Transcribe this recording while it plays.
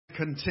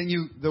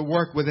continue the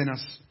work within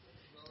us.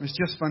 It's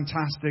just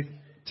fantastic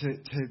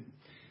to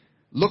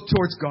look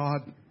towards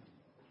God,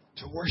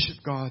 to worship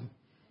God,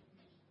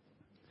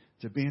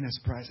 to be in His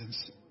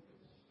presence.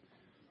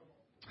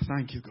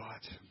 Thank you, God.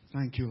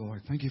 Thank you,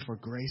 Lord. Thank you for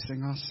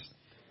gracing us.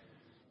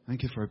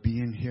 Thank you for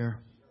being here.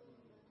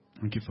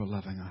 Thank you for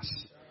loving us.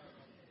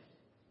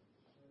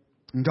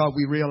 And God,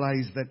 we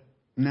realize that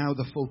now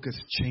the focus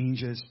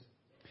changes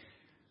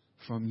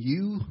from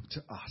you to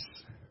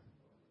us.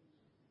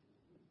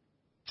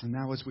 And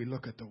now as we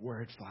look at the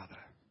Word, Father,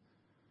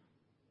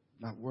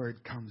 that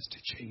Word comes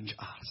to change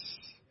us.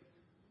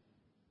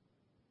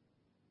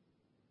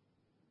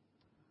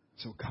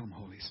 So come,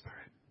 Holy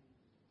Spirit.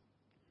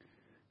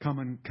 Come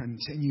and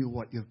continue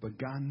what you've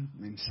begun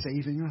in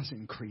saving us,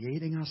 in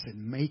creating us,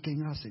 in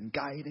making us, in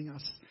guiding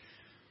us.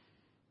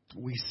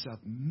 We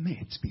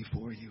submit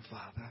before you,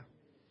 Father.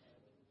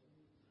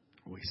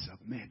 We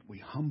submit. We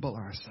humble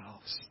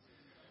ourselves.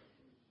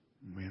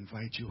 We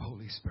invite you,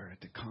 Holy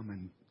Spirit, to come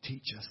and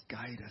teach us,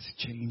 guide us,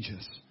 change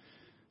us,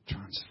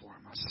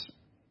 transform us.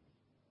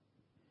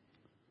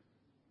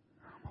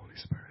 Come, Holy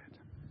Spirit.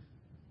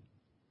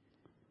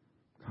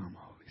 Come,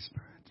 Holy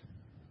Spirit.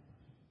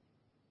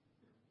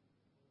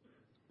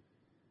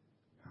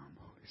 Come,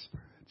 Holy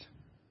Spirit.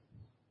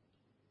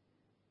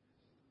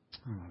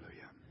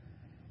 Hallelujah.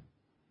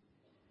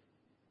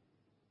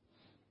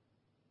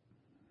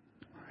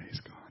 Praise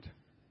God.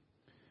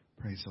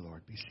 Praise the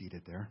Lord. Be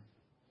seated there.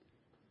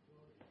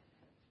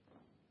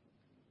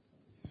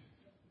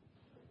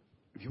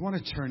 If you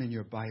want to turn in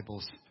your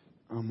Bibles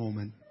a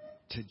moment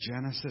to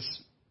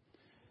Genesis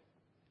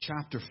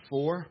chapter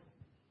 4.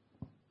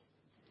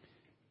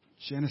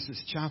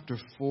 Genesis chapter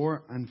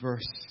 4 and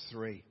verse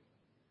 3.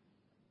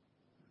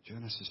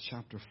 Genesis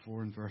chapter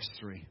 4 and verse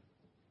 3.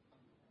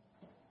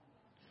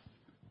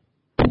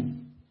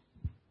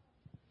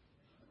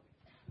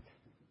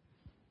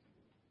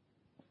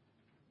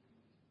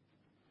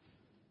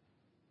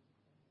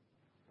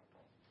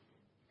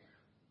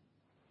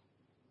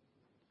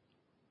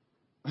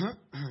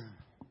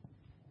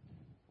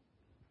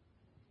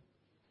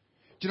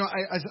 You know,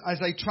 as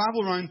I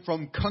travel around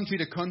from country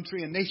to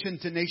country and nation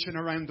to nation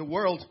around the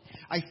world,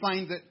 I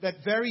find that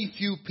very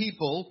few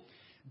people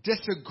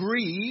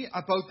disagree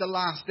about the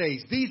last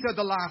days. These are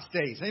the last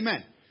days.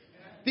 Amen.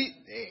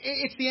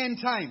 It's the end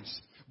times.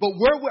 But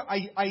where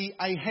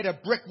I hit a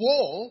brick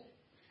wall,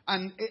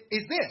 and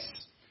is this.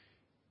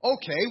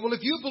 Okay, well,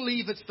 if you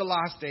believe it's the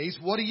last days,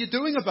 what are you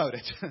doing about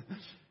it?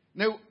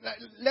 Now,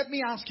 let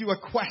me ask you a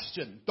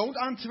question. Don't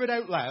answer it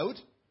out loud.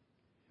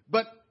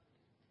 But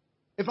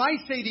if I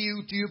say to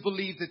you, do you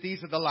believe that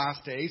these are the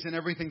last days and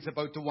everything's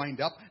about to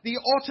wind up? The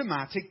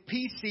automatic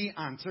PC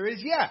answer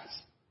is yes.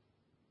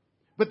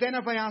 But then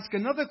if I ask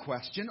another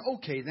question,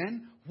 okay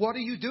then, what are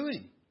you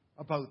doing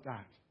about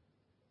that?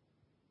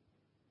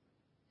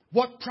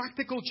 What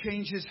practical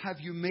changes have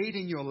you made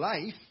in your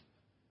life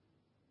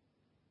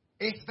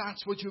if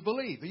that's what you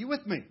believe? Are you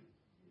with me?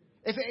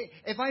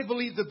 If I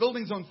believe the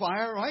building's on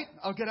fire, right,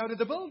 I'll get out of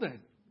the building.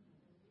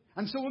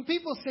 And so when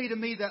people say to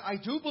me that I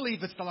do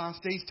believe it's the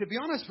last days, to be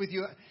honest with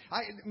you,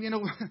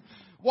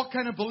 what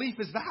kind of belief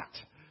is that?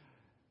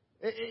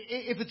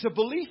 If it's a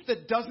belief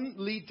that doesn't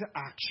lead to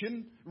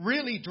action,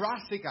 really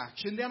drastic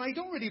action, then I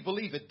don't really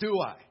believe it, do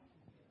I?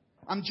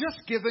 I'm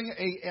just giving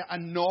a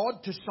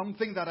nod to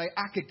something that I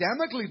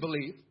academically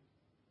believe,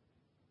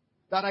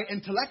 that I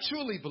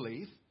intellectually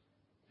believe,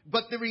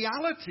 but the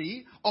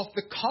reality of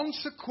the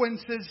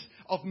consequences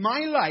of my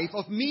life,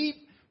 of me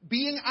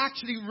being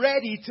actually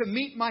ready to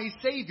meet my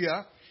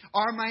Savior,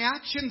 are my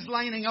actions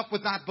lining up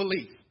with that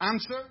belief?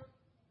 Answer?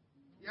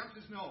 The answer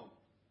is no.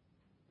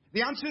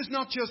 The answer is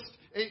not just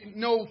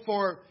no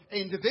for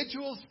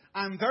individuals.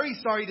 I'm very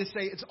sorry to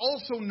say it's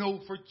also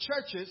no for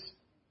churches.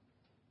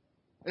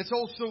 It's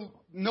also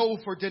no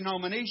for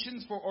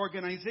denominations, for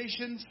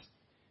organizations.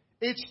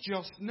 It's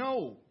just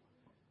no.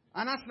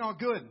 And that's not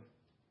good.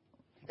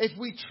 If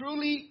we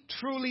truly,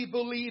 truly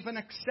believe and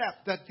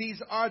accept that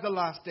these are the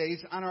last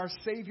days and our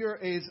Savior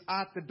is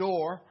at the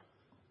door,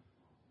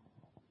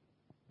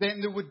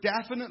 then there would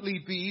definitely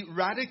be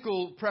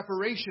radical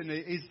preparation,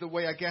 is the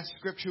way I guess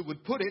Scripture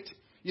would put it.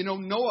 You know,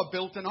 Noah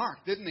built an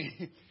ark, didn't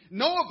he?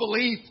 Noah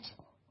believed.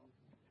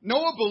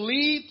 Noah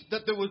believed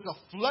that there was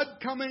a flood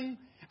coming,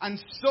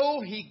 and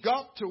so he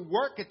got to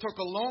work. It took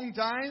a long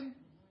time.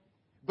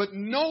 But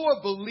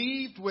Noah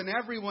believed when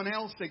everyone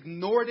else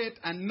ignored it,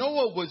 and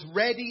Noah was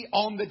ready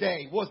on the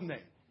day, wasn't he?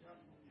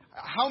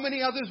 How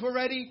many others were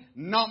ready?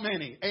 Not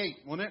many. 8,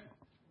 wasn't it?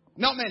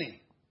 Not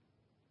many.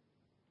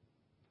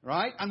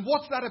 Right? And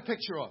what's that a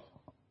picture of?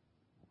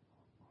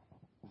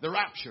 The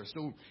rapture.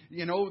 So,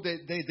 you know,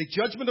 the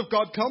judgment of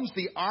God comes,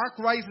 the ark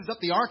rises up.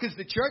 The ark is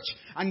the church,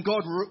 and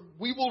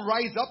we will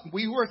rise up.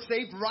 We who are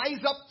saved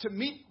rise up to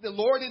meet the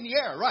Lord in the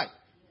air. Right?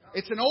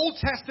 It's an Old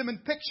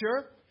Testament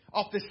picture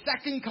of the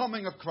second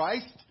coming of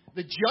Christ.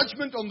 The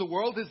judgment on the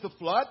world is the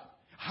flood.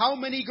 How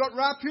many got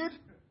raptured?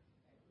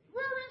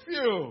 Very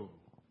few.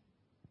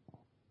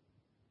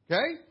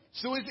 Okay?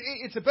 So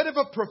it's a bit of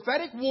a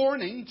prophetic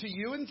warning to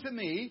you and to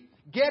me.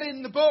 Get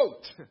in the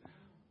boat.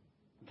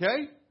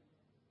 Okay?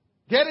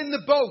 Get in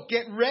the boat.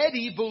 Get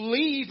ready.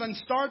 Believe and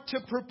start to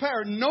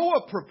prepare.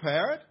 Noah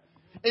prepared.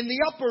 In the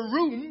upper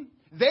room,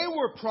 they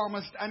were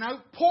promised an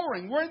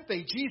outpouring, weren't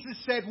they? Jesus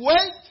said,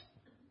 wait.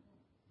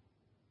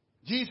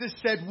 Jesus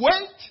said,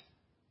 wait.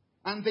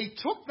 And they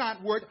took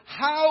that word.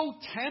 How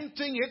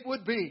tempting it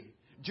would be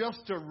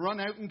just to run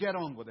out and get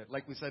on with it,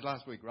 like we said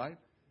last week, right?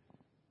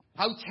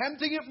 How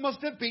tempting it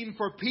must have been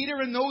for Peter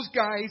and those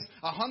guys,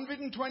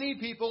 120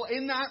 people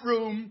in that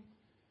room,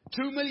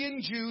 2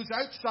 million Jews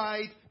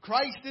outside,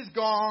 Christ is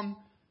gone.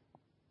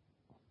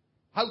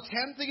 How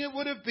tempting it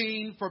would have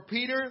been for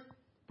Peter,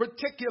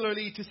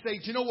 particularly, to say,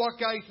 do you know what,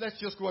 guys, let's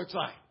just go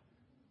outside.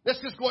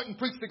 Let's just go out and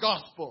preach the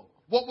gospel.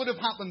 What would have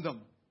happened to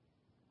them?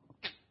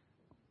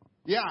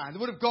 Yeah, they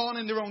would have gone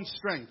in their own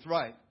strength,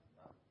 right?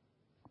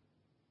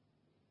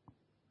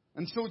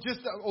 And so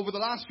just over the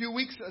last few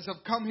weeks as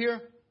I've come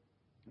here,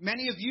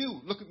 many of you,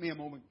 look at me a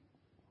moment.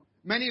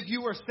 Many of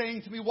you are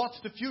saying to me, what's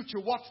the future?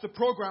 What's the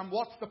program?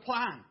 What's the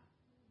plan?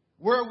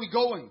 Where are we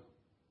going?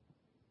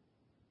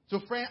 So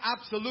friend,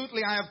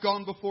 absolutely I have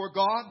gone before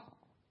God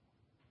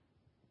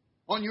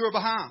on your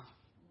behalf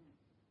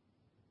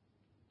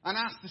and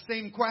asked the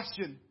same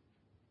question.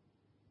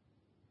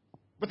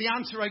 But the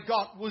answer I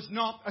got was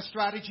not a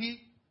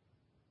strategy.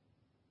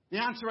 The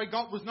answer I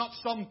got was not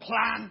some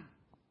plan.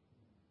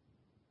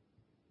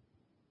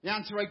 The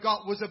answer I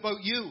got was about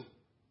you.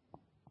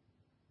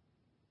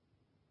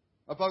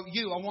 About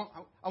you.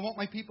 I want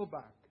my people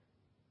back.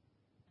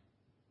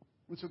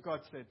 That's what God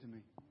said to me.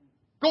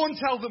 Go and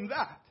tell them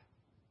that.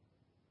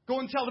 Go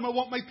and tell them I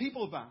want my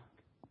people back.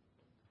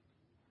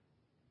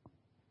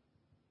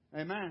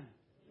 Amen.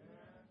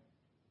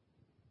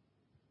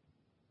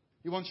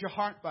 He wants your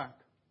heart back.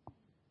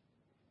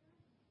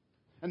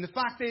 And the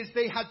fact is,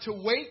 they had to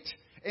wait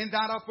in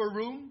that upper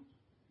room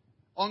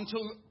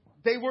until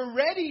they were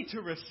ready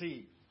to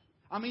receive.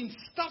 I mean,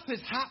 stuff is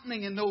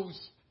happening in those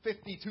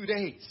 52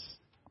 days.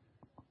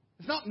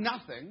 It's not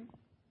nothing.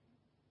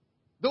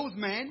 Those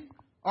men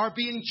are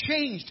being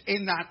changed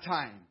in that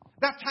time.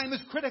 That time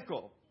is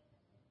critical.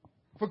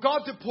 For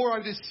God to pour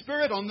out His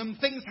Spirit on them,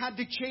 things had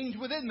to change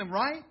within them,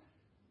 right?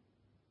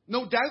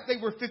 No doubt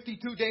they were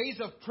 52 days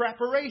of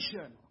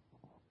preparation,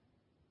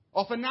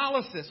 of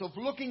analysis, of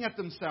looking at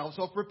themselves,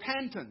 of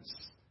repentance,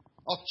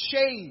 of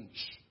change,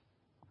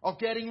 of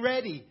getting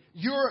ready.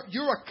 You're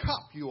a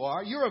cup, you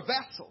are. You're a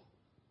vessel.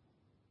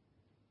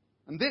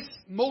 And this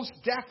most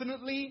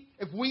definitely,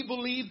 if we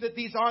believe that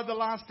these are the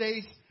last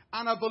days,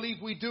 and I believe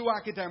we do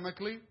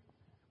academically,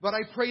 but I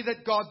pray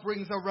that God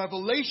brings a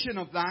revelation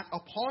of that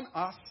upon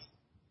us.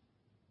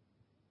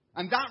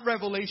 And that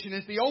revelation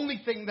is the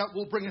only thing that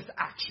will bring us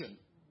action.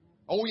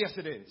 Oh, yes,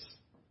 it is.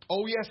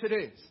 Oh, yes, it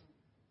is.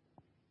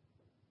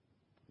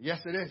 Yes,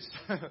 it is.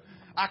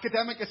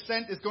 Academic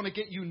assent is going to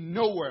get you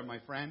nowhere, my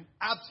friend.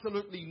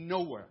 Absolutely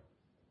nowhere.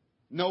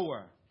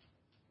 Nowhere.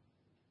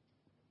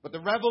 But the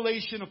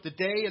revelation of the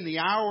day and the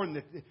hour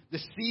and the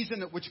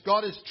season at which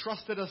God has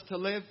trusted us to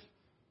live,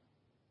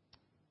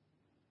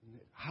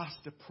 it has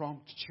to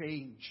prompt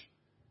change.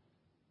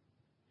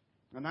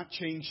 And that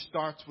change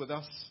starts with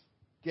us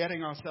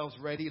getting ourselves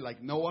ready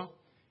like Noah,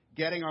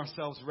 getting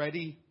ourselves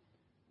ready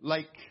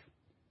like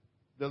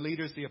the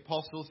leaders, the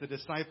apostles, the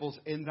disciples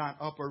in that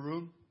upper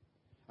room.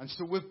 And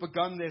so we've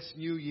begun this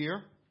new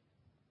year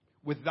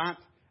with that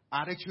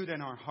attitude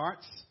in our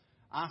hearts,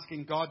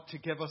 asking God to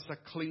give us a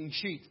clean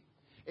sheet.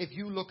 If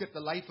you look at the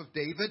life of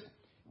David,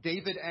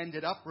 David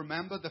ended up,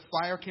 remember, the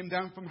fire came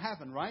down from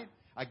heaven, right?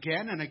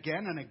 Again and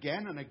again and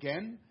again and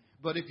again.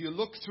 But if you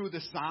look through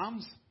the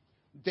Psalms,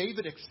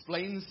 David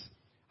explains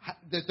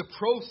the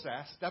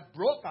process that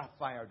brought that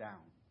fire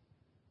down,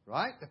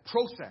 right? The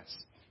process.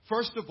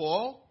 First of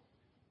all,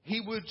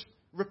 he would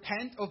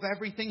repent of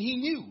everything he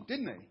knew,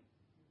 didn't he?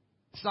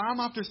 Psalm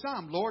after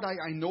psalm. Lord,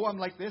 I know I'm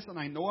like this and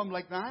I know I'm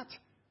like that.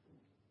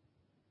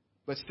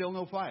 But still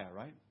no fire,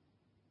 right?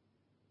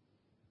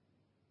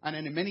 And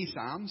in many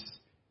psalms,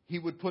 he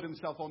would put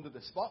himself under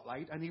the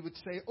spotlight and he would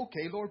say,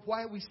 okay, Lord,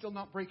 why are we still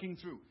not breaking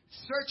through?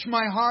 Search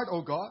my heart,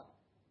 O God.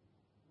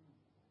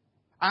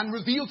 And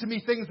reveal to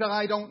me things that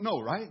I don't know,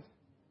 right?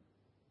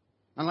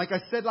 And like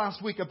I said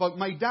last week about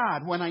my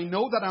dad, when I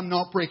know that I'm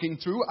not breaking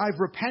through, I've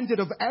repented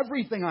of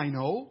everything I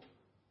know.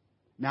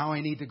 Now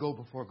I need to go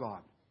before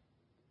God.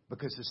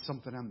 Because there's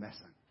something I'm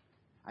missing.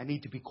 I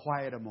need to be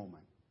quiet a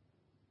moment.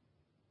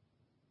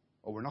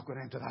 Or we're not going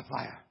to enter that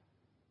fire.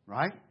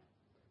 Right?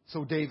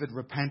 So David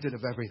repented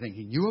of everything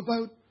he knew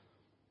about,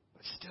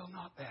 but still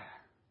not there.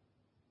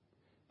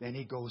 Then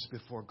he goes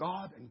before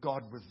God, and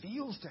God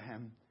reveals to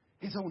him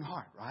his own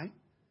heart, right?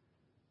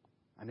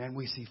 And then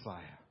we see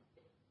fire.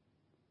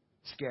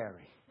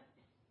 Scary.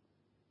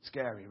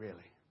 Scary,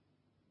 really.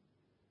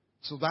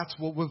 So that's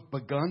what we've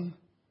begun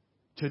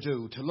to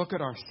do, to look at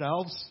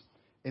ourselves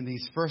in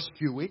these first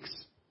few weeks.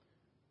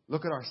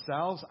 Look at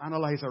ourselves,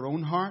 analyze our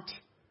own heart,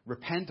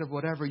 repent of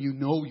whatever you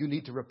know you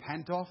need to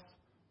repent of.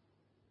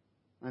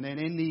 And then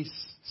in these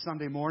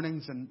Sunday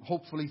mornings and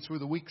hopefully through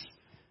the weeks,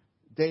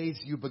 days,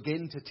 you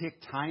begin to take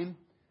time,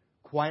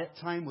 quiet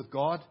time with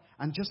God,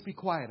 and just be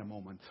quiet a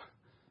moment.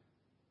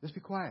 Just be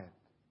quiet.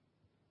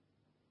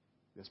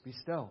 Just be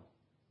still.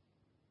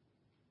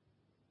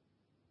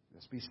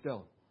 Just be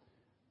still.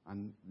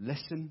 And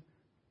listen,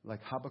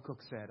 like Habakkuk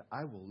said,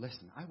 I will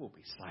listen. I will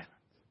be silent.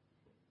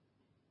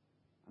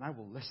 And I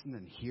will listen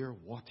and hear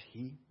what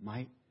he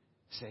might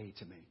say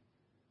to me.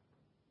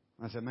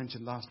 As I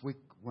mentioned last week,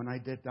 when I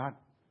did that,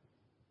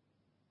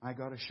 I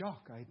got a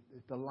shock.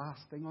 The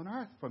last thing on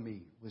earth for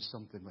me was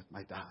something with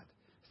my dad.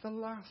 It's the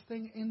last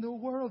thing in the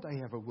world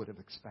I ever would have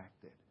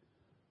expected.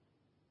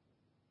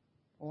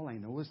 All I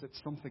know is that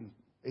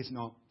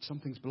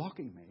something's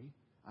blocking me,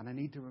 and I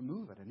need to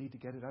remove it. I need to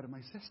get it out of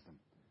my system.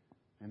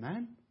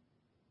 Amen?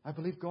 I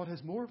believe God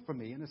has more for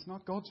me, and it's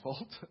not God's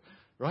fault,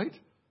 right?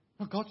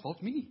 Not God's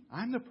fault, me.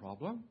 I'm the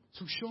problem.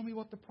 So show me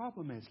what the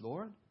problem is,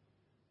 Lord.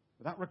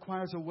 That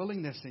requires a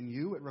willingness in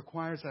you. It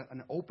requires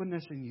an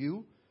openness in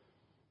you.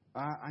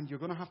 And you're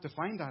going to have to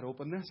find that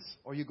openness,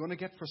 or you're going to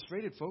get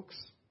frustrated, folks.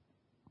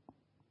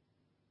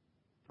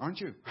 Aren't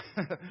you?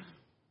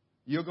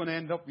 You're going to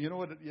end up, you know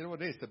what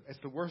it is? It's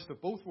the worst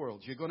of both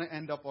worlds. You're going to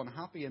end up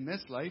unhappy in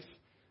this life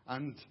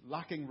and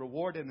lacking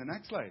reward in the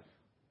next life.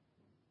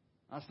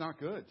 That's not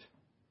good.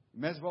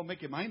 You may as well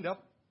make your mind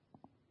up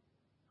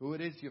who it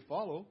is you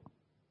follow,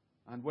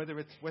 and whether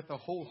it's with a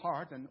whole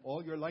heart and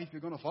all your life you're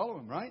going to follow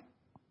him, right?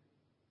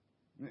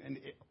 And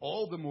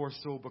all the more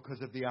so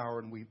because of the hour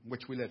in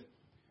which we live.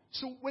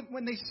 So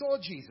when they saw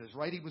Jesus,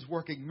 right, he was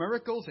working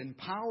miracles and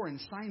power and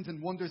signs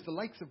and wonders, the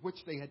likes of which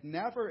they had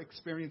never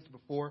experienced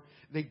before.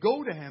 They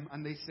go to him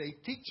and they say,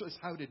 teach us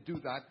how to do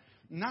that.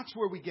 And that's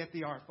where we get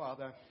the Our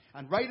Father.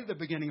 And right at the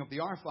beginning of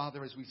the Our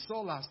Father, as we saw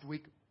last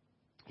week,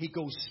 he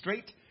goes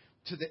straight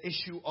to the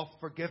issue of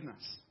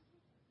forgiveness.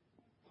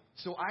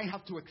 So I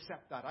have to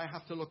accept that. I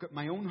have to look at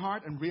my own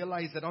heart and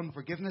realize that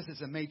unforgiveness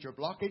is a major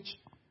blockage.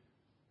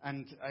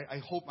 And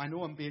I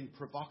know I'm being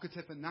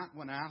provocative in that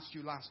when I asked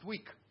you last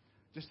week.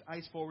 Just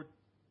eyes forward.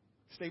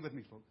 Stay with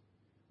me, folks.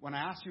 When I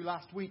asked you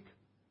last week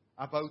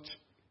about,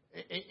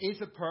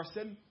 is a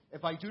person,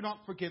 if I do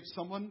not forgive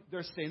someone,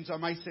 their sins, are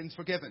my sins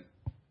forgiven?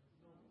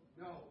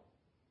 No.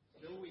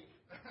 Still weak.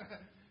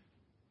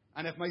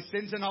 And if my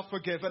sins are not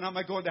forgiven, am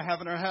I going to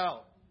heaven or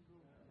hell?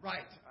 Right.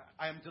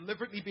 I am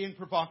deliberately being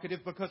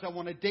provocative because I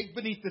want to dig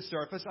beneath the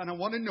surface and I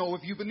want to know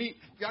if you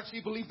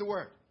actually believe the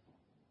word.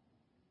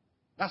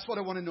 That's what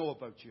I want to know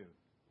about you.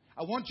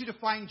 I want you to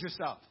find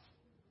yourself.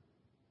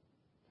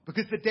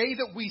 Because the day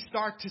that we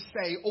start to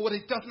say, oh, well,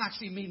 it doesn't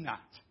actually mean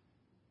that.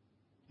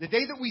 The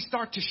day that we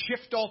start to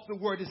shift off the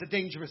word is a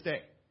dangerous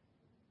day.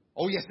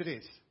 Oh, yes, it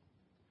is.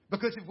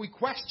 Because if we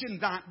question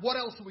that, what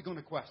else are we going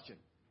to question?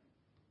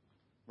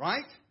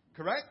 Right?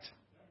 Correct?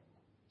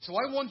 So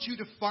I want you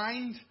to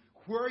find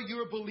where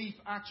your belief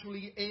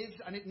actually is,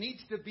 and it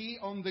needs to be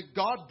on the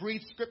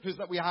God-breathed scriptures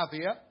that we have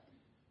here.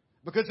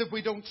 Because if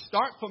we don't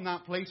start from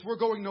that place, we're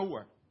going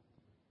nowhere.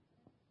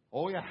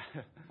 Oh, yeah.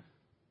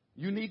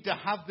 You need to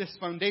have this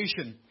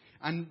foundation.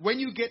 And when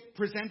you get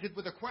presented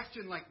with a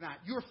question like that,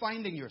 you're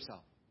finding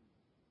yourself.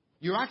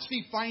 You're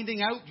actually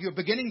finding out, you're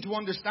beginning to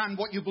understand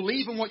what you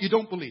believe and what you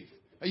don't believe.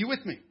 Are you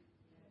with me?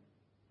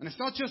 And it's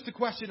not just a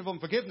question of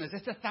unforgiveness.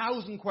 It's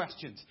 1,000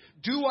 questions.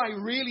 Do I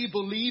really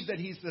believe that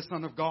he's the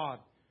Son of God?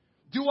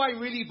 Do I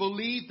really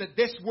believe that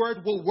this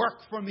word will work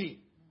for me?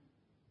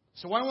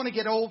 So I want to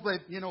get all the,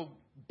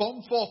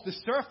 bump off the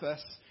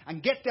surface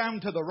and get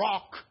down to the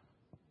rock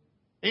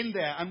in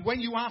there. And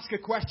when you ask a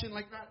question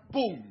like that,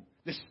 boom,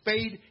 the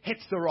spade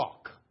hits the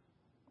rock.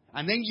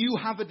 And then you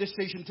have a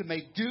decision to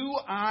make. Do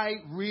I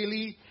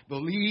really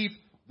believe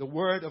the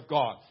word of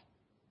God?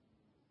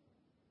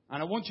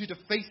 And I want you to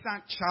face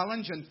that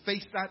challenge and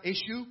face that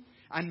issue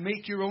and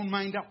make your own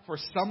mind up. For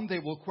some, they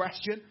will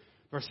question.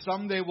 For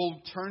some, they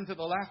will turn to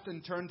the left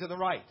and turn to the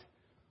right.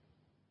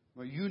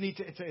 Well, you need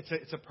to.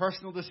 It's a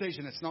personal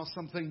decision. It's not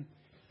something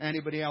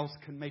anybody else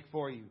can make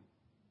for you.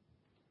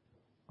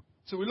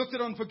 So we looked at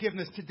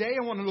unforgiveness. Today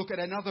I want to look at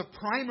another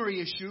primary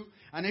issue,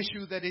 an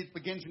issue that it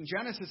begins in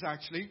Genesis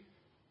actually,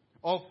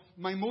 of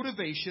my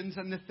motivations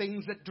and the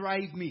things that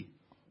drive me.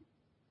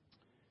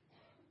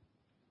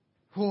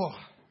 Oh,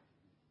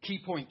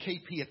 key point,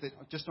 KP,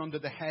 just under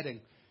the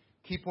heading.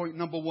 Key point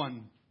number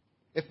 1.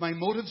 If my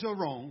motives are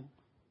wrong,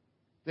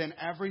 then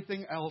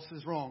everything else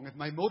is wrong. If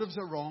my motives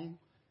are wrong,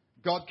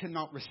 God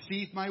cannot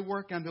receive my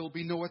work and there will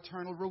be no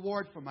eternal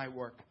reward for my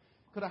work.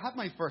 Could I have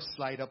my first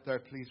slide up there,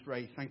 please,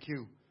 Ray? Thank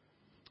you.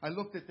 I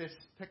looked at this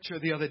picture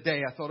the other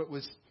day. I thought it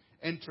was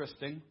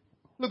interesting.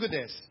 Look at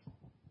this.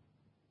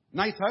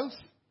 Nice house.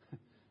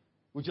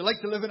 Would you like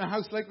to live in a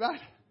house like that?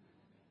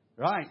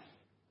 Right.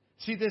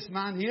 See this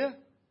man here?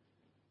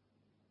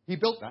 He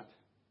built that.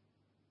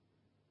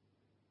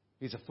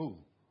 He's a fool,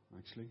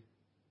 actually.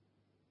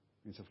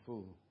 He's a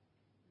fool.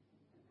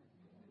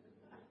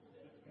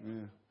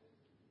 Yeah.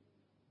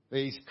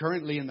 He's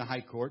currently in the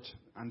High Court,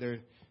 and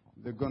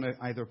they're going to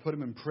either put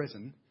him in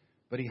prison,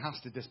 but he has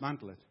to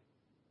dismantle it.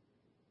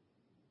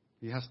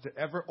 He has to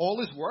all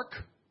his work,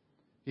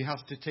 he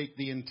has to take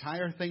the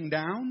entire thing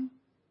down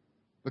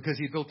because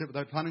he built it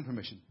without planning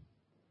permission.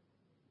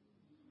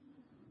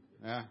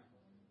 Yeah.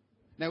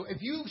 Now,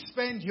 if you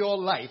spend your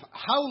life,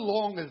 how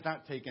long has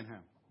that taken him?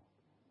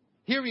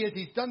 Here he is,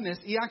 he's done this.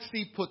 He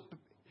actually put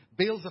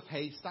bales of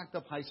hay stacked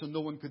up high so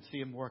no one could see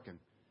him working.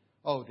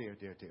 Oh, dear,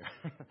 dear, dear.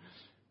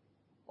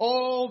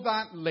 All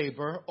that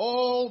labor,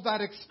 all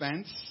that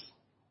expense,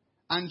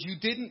 and you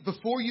didn't,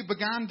 before you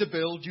began to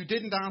build, you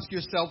didn't ask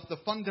yourself the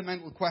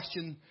fundamental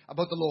question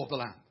about the law of the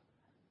land.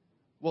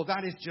 Well,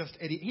 that is just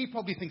idiot. He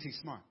probably thinks he's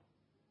smart,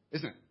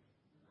 isn't it?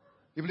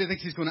 He really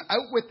thinks he's going to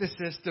outwit the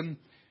system.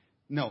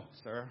 No,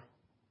 sir.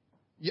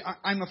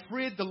 I'm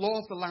afraid the law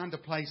of the land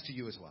applies to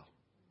you as well.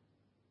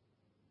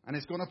 And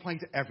it's going to apply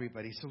to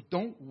everybody. So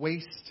don't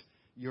waste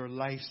your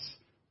life's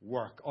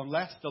work.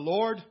 Unless the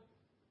Lord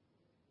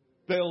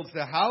builds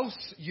the house,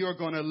 you're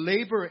going to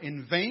labor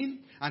in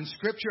vain. And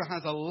Scripture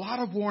has a lot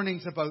of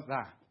warnings about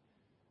that.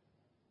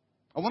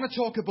 I want to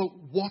talk about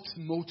what's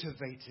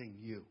motivating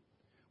you.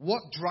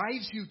 What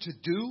drives you to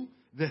do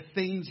the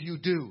things you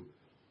do.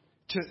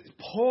 To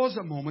pause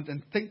a moment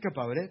and think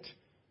about it.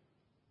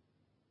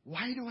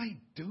 Why do I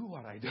do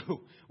what I do?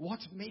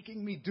 What's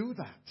making me do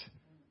that?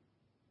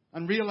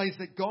 And realize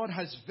that God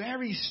has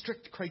very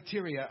strict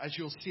criteria, as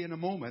you'll see in a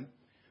moment,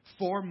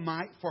 for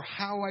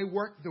how I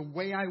work, the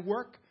way I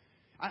work.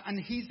 And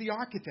He's the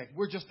architect.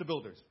 We're just the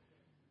builders.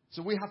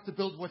 So we have to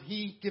build what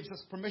He gives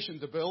us permission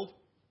to build.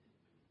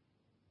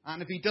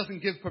 And if He doesn't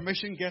give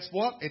permission, guess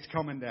what? It's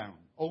coming down.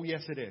 Oh,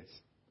 yes, it is.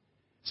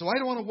 So I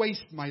don't want to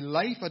waste my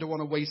life. I don't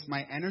want to waste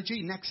my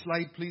energy. Next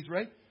slide, please,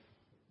 Ray.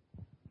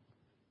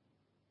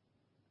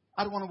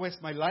 I don't want to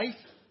waste my life.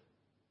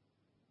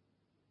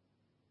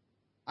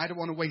 I don't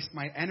want to waste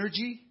my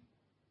energy.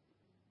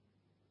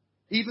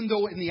 Even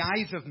though in the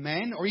eyes of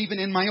men, or even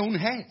in my own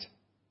head.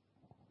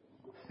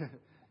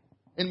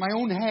 In my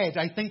own head,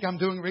 I think I'm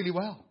doing really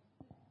well.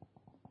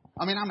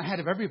 I mean, I'm ahead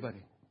of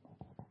everybody.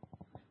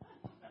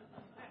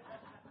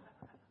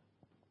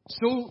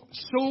 So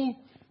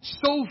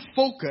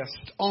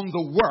focused on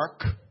the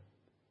work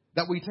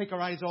that we take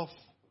our eyes off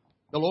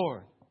the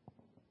Lord.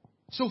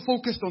 So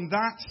focused on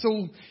that,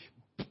 so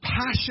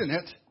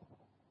passionate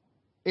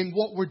in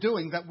what we're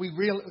doing that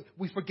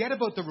we forget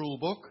about the rule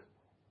book.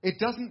 It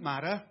doesn't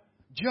matter.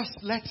 Just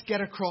let's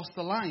get across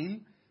the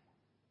line.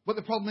 But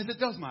the problem is it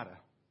does matter.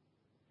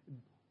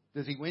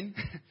 Does he win?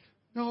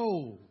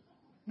 No.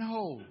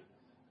 Do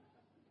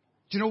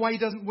you know why he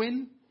doesn't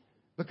win?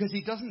 Because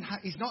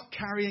he's not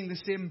carrying the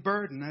same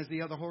burden as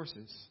the other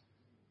horses.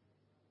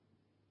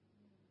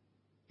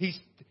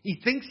 He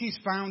thinks he's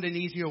found an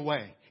easier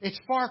way. It's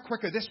far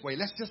quicker this way.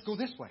 Let's just go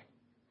this way.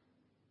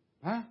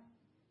 Huh?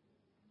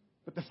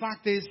 But the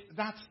fact is,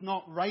 that's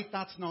not right.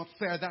 That's not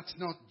fair. That's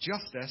not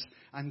justice.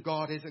 And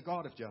God is a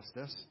God of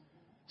justice.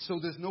 So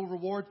there's no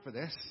reward for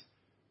this.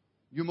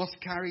 You must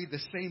carry the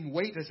same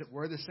weight, as it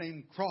were, the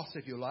same cross,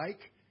 if you like,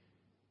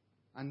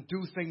 and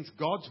do things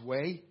God's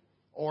way,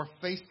 or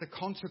face the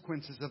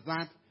consequences of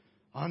that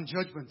on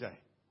Judgment Day.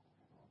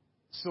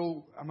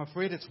 So I'm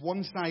afraid it's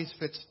one size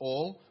fits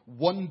all.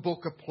 One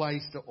book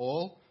applies to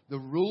all. The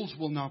rules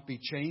will not be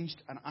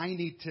changed. And I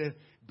need to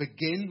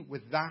begin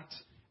with that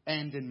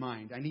end in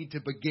mind. I need to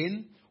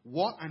begin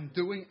what I'm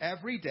doing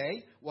every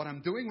day, what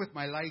I'm doing with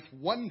my life.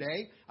 One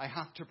day I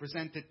have to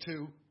present it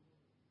to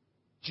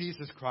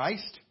Jesus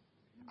Christ.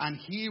 And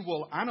He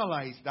will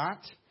analyze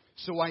that.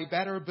 So I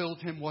better build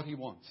Him what He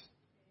wants.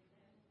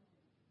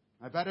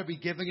 I better be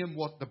giving Him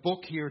what the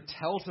book here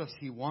tells us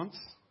He wants.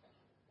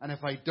 And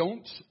if I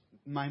don't,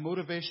 my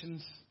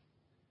motivations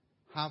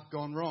have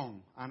gone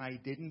wrong. And I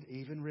didn't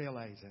even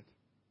realize it.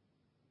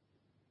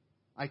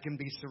 I can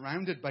be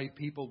surrounded by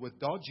people with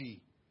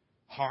dodgy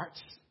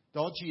hearts,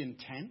 dodgy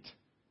intent,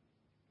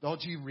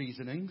 dodgy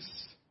reasonings,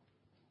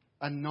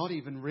 and not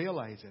even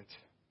realize it.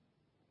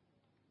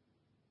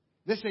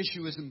 This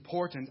issue is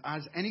important.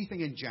 As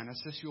anything in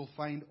Genesis, you'll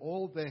find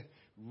all the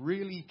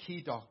really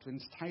key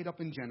doctrines tied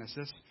up in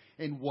Genesis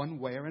in one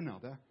way or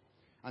another.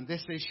 And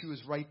this issue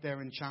is right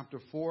there in chapter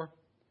 4,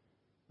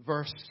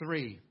 verse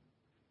 3.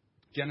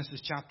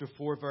 Genesis chapter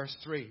 4, verse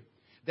 3.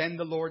 Then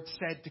the Lord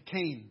said to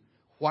Cain,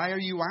 "Why are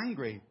you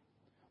angry?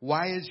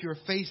 Why is your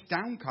face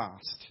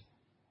downcast?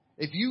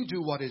 If you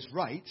do what is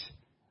right,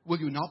 will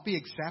you not be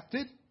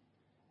accepted?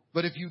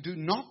 But if you do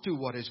not do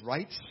what is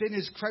right, sin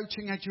is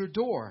crouching at your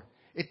door.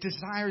 It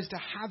desires to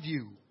have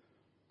you,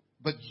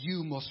 but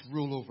you must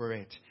rule over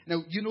it."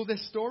 Now, you know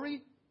this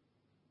story?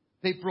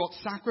 They brought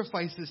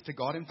sacrifices to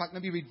God. In fact,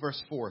 let me read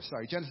verse 4.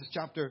 Genesis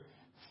chapter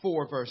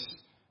 4, verse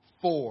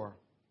 4.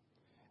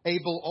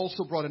 Abel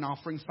also brought an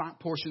offering, fat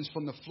portions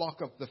from the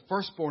flock of the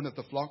firstborn of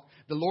the flock.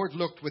 The Lord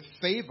looked with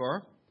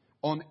favor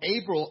on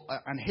Abel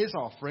and his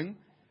offering,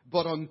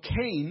 but on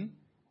Cain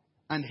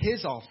and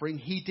his offering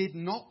he did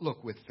not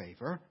look with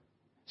favor.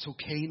 So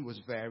Cain was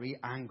very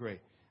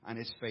angry, and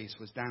his face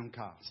was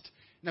downcast.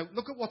 Now,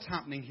 look at what's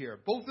happening here.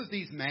 Both of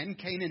these men,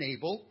 Cain and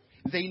Abel,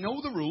 they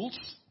know the rules.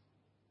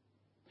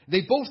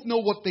 They both know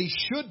what they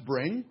should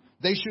bring.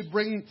 They should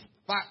bring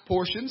fat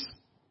portions.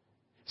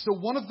 So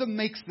one of them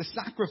makes the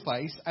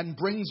sacrifice and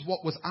brings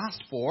what was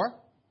asked for.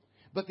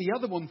 But the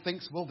other one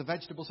thinks, well, the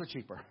vegetables are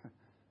cheaper.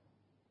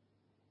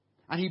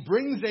 And he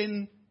brings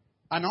in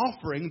an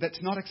offering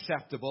that's not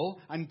acceptable,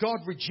 and God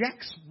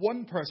rejects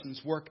one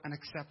person's work and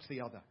accepts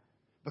the other,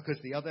 because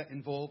the other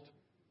involved,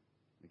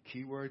 the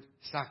key word,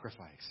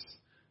 sacrifice.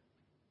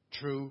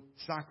 True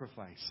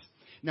sacrifice.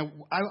 Now,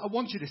 I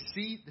want you to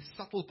see the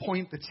subtle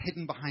point that's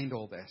hidden behind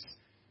all this.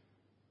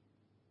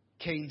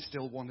 Cain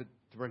still wanted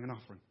to bring an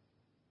offering.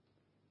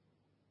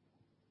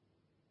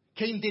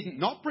 Cain didn't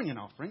not bring an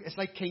offering. It's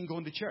like Cain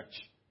going to church.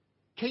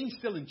 Cain's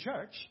still in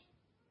church,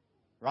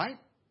 right?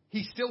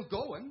 He's still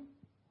going.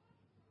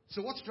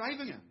 So what's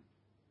driving him?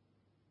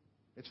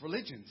 It's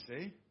religion,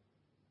 see?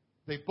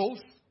 They both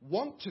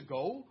want to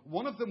go.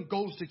 One of them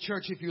goes to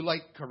church, if you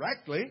like,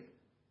 correctly,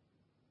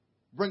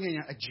 bringing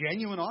a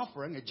genuine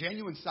offering, a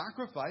genuine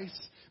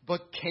sacrifice.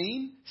 But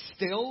Cain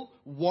still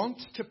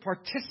wants to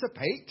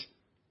participate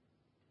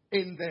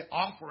in the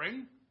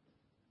offering,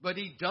 but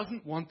he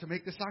doesn't want to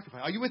make the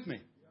sacrifice. Are you with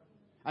me?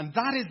 And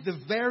that is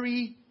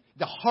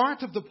the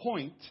heart of the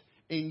point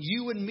in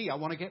you and me I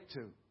want to get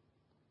to.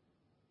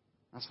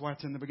 That's why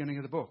it's in the beginning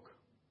of the book.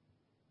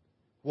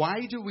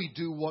 Why do we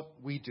do what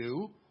we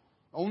do?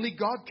 Only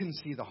God can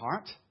see the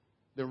heart,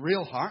 the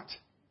real heart.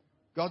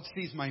 God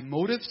sees my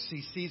motives.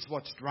 He sees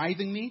what's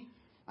driving me.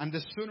 And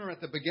the sooner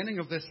at the beginning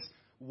of this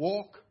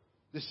walk,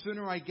 the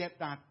sooner I get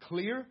that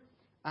clear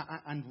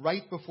and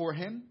right before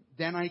Him,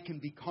 then I can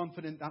be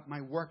confident that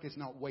my work is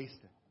not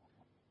wasted.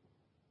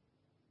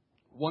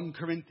 1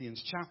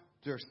 Corinthians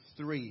chapter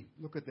 3.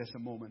 Look at this a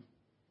moment.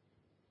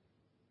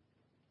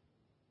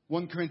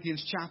 1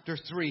 Corinthians chapter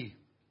 3,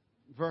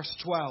 verse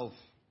 12.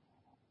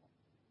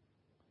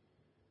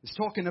 It's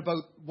talking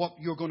about what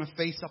you're going to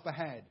face up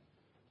ahead.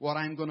 What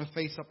I'm going to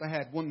face up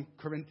ahead. 1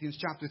 Corinthians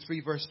chapter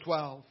 3, verse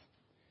 12.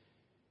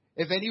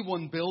 If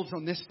anyone builds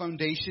on this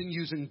foundation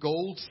using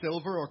gold,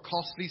 silver, or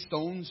costly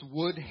stones,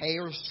 wood, hay,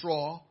 or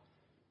straw,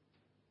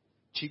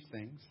 cheap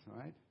things,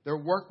 right? Their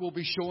work will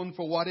be shown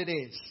for what it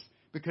is,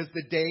 because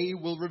the day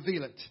will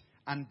reveal it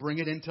and bring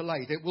it into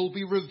light. It will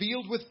be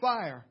revealed with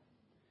fire,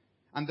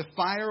 and the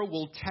fire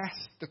will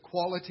test the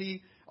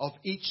quality of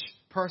each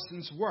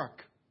person's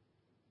work.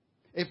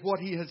 If what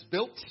he has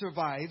built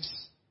survives,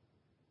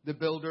 the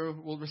builder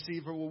will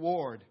receive a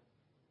reward.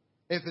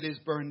 If it is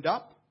burned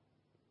up,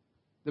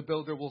 the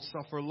builder will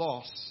suffer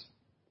loss,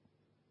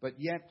 but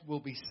yet will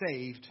be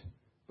saved,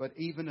 but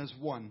even as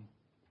one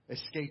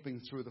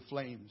escaping through the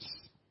flames.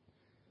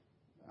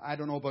 I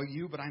don't know about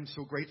you, but I'm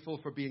so grateful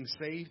for being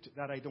saved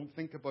that I don't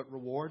think about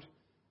reward.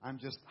 I'm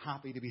just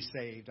happy to be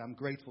saved. I'm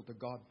grateful to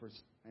God for,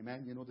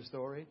 amen, you know the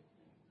story?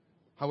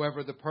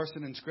 However, the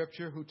person in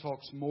Scripture who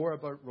talks more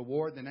about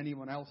reward than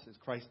anyone else is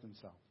Christ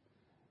Himself.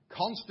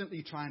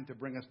 Constantly trying to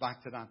bring us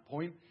back to that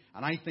point.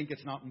 And I think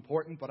it's not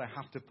important, but I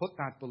have to put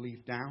that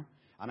belief down.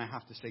 And I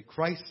have to say,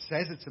 Christ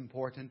says it's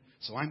important,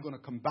 so I'm going to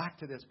come back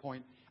to this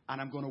point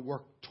and I'm going to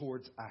work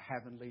towards a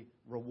heavenly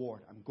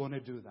reward. I'm going to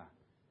do that.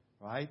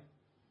 Right?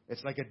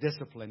 It's like a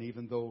discipline,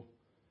 even though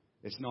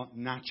it's not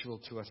natural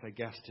to us, I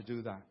guess, to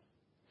do that.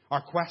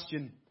 Our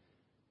question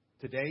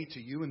today to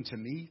you and to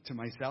me, to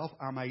myself,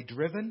 am I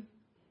driven?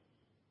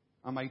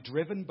 Am I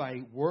driven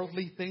by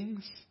worldly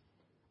things,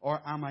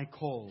 or am I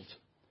called?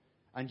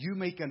 And you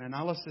make an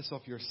analysis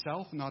of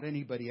yourself, not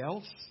anybody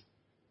else.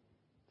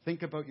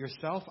 Think about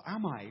yourself.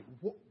 Am I?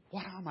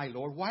 What am I,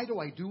 Lord? Why do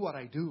I do what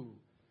I do?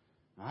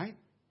 Right?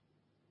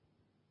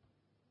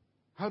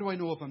 How do I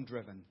know if I'm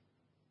driven?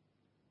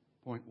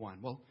 Point one.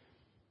 Well,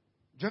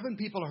 driven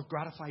people are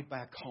gratified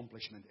by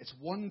accomplishment. It's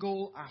one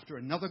goal after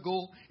another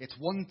goal. It's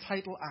one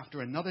title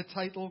after another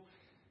title.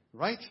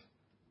 Right?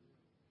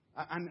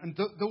 And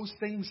those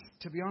things,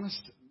 to be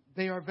honest,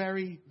 they are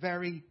very,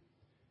 very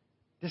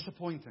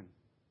disappointing.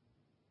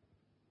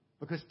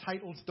 Because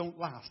titles don't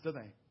last, do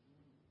they?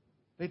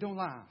 They don't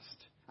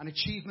last. And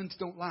achievements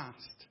don't last.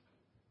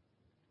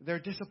 They're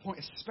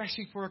disappointing,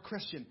 especially for a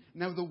Christian.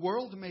 Now, the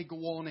world may go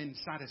on in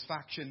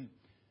satisfaction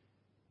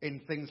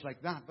in things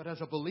like that. But as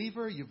a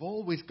believer, you've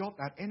always got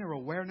that inner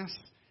awareness.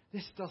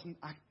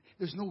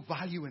 There's no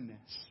value in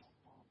this.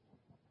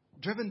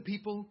 Driven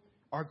people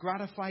are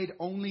gratified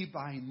only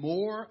by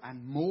more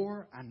and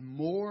more and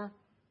more,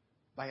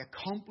 by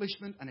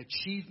accomplishment and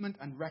achievement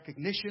and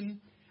recognition,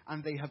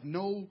 and they have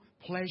no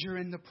pleasure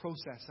in the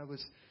process. I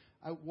was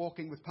out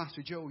walking with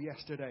Pastor Joe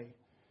yesterday,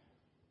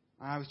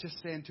 and I was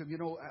just saying to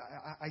him,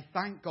 I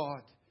thank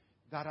God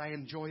that I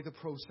enjoy the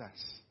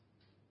process.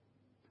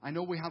 I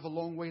know we have a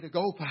long way to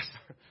go,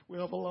 Pastor. We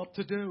have a lot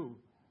to do.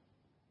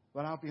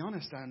 But I'll be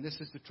honest, and this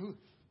is the truth.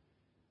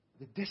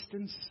 The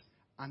distance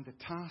and the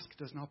task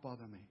does not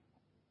bother me,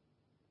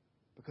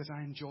 because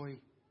I enjoy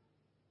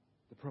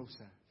the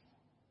process.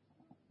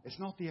 It's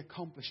not the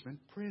accomplishment.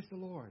 Praise the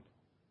Lord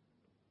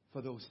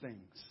for those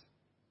things.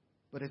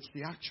 But it's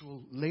the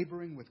actual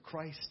laboring with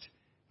Christ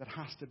that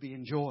has to be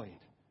enjoyed,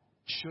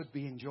 should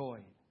be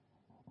enjoyed.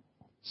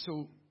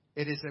 So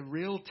it is a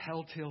real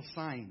telltale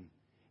sign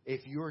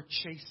if you're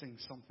chasing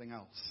something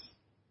else,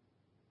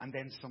 and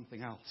then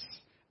something else,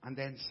 and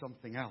then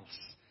something else.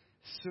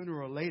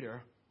 Sooner or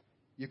later,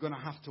 you're going to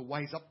have to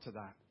wise up to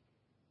that.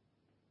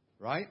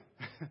 Right?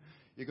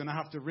 You're going to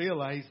have to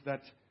realize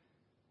that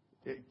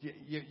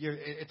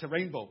it's a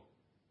rainbow.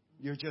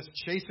 You're just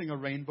chasing a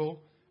rainbow,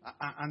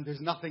 and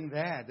there's nothing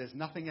there. There's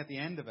nothing at the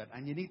end of it.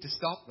 And you need to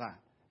stop that.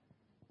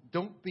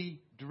 Don't be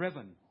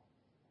driven.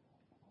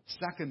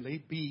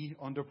 Secondly, B,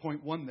 under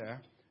point 1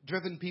 there,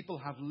 driven people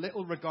have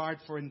little regard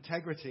for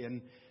integrity.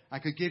 And I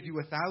could give you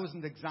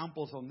 1,000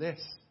 examples on this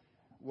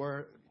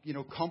where,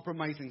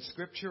 compromising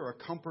Scripture or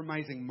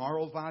compromising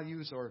moral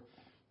values or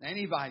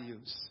any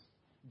values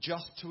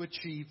just to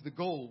achieve the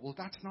goal. Well,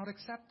 that's not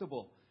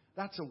acceptable.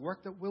 That's a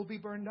work that will be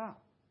burned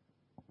up,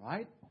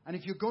 right? And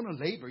if you're going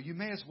to labor, you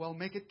may as well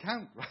make it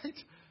count, right?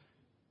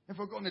 If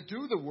we're going to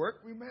do the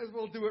work, we may as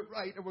well do it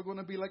right. Or we're going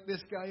to be like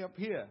this guy up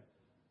here,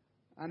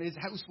 and his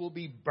house will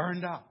be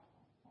burned up.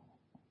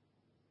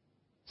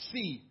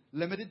 C,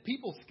 limited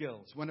people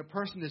skills. When a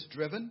person is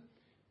driven,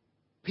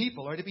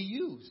 people are to be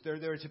used. They're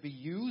there to be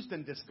used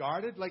and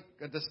discarded like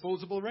a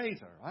disposable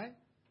razor, right?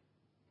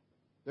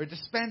 They're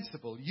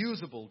dispensable,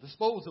 usable,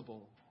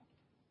 disposable.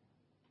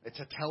 It's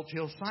a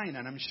telltale sign,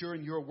 and I'm sure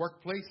in your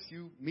workplace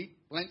you meet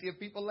plenty of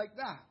people like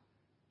that.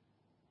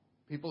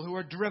 People who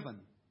are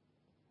driven.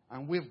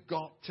 And we've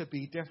got to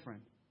be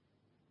different.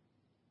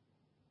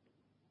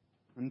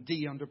 And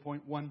D, under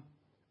point 1,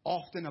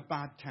 often a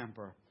bad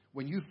temper.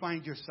 When you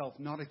find yourself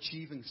not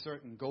achieving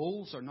certain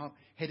goals or not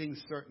hitting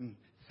certain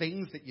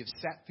things that you've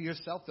set for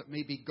yourself that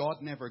maybe God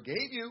never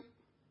gave you,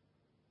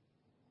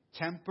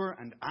 temper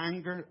and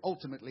anger,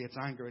 ultimately it's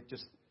anger at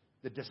just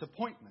the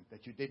disappointment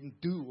that you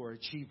didn't do or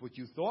achieve what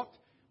you thought.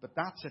 But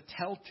that's a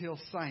telltale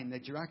sign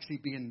that you're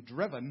actually being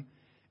driven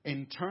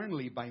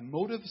internally by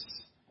motives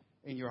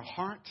in your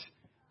heart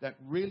that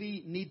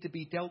really need to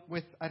be dealt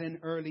with at an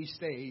early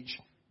stage.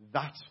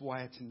 That's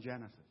why it's in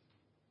Genesis.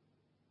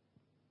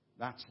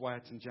 That's why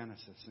it's in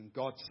Genesis. And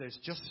God says,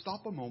 just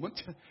stop a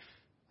moment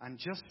and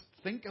just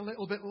think a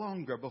little bit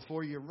longer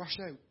before you rush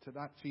out to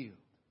that field.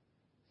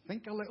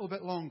 Think a little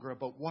bit longer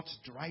about what's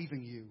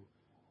driving you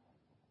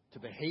to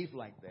behave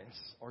like this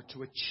or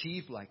to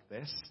achieve like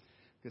this.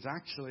 Because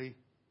actually,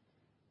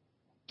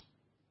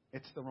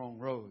 it's the wrong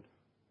road.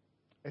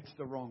 It's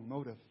the wrong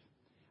motive.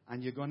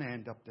 And you're going to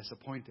end up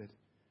disappointed.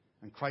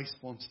 And Christ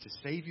wants to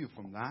save you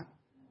from that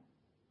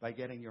by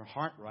getting your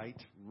heart right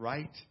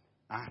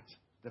at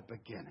the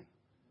beginning.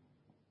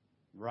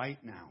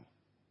 Right now.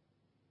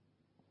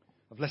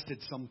 I've listed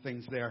some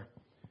things there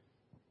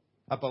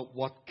about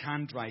what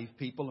can drive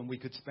people, and we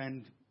could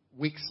spend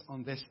weeks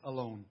on this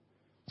alone.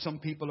 Some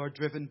people are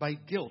driven by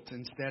guilt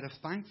instead of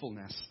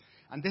thankfulness.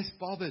 And this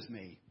bothers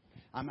me.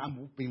 I've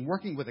been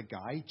working with a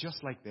guy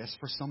just like this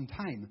for some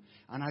time,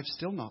 and I've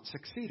still not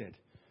succeeded.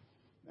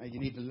 You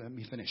need to let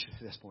me finish at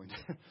this point.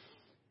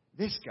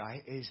 This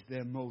guy is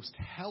the most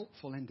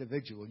helpful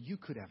individual you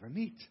could ever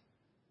meet.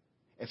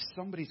 If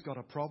somebody's got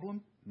a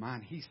problem,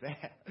 man, he's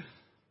there.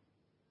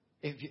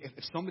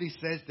 If somebody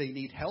says they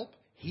need help,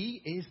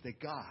 he is the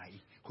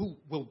guy who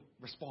will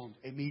respond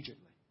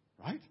immediately,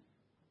 right?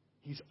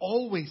 He's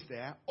always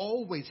there,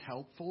 always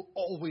helpful,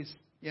 always,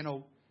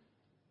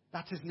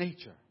 that's his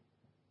nature.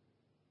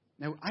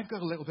 Now, I've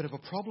got a little bit of a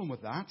problem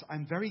with that.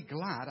 I'm very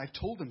glad. I've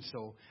told him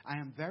so. I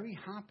am very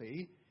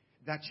happy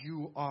that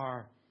you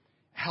are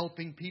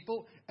helping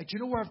people. Do you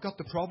know where I've got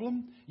the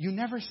problem? You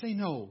never say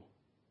no.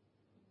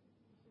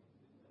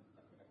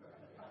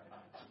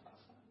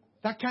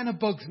 That kind of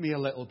bugs me a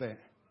little bit.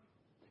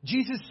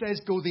 Jesus says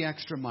go the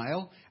extra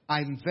mile.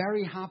 I'm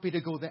very happy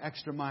to go the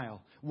extra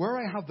mile. Where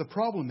I have the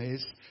problem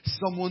is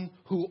someone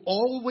who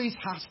always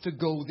has to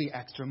go the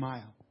extra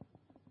mile.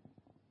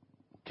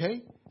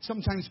 Okay?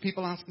 Sometimes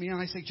people ask me and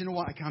I say, do you know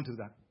what? I can't do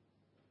that.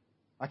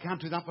 I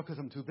can't do that because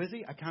I'm too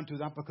busy. I can't do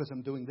that because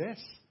I'm doing this.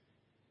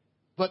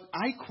 But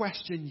I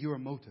question your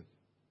motive.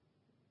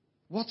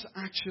 What's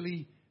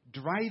actually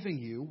driving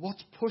you?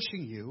 What's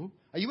pushing you?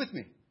 Are you with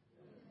me?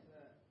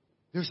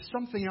 There's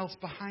something else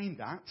behind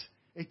that.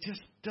 It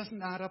just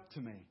doesn't add up to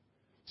me.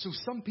 So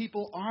some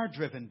people are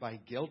driven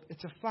by guilt.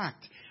 It's a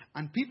fact.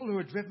 And people who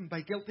are driven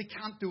by guilt, they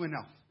can't do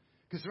enough.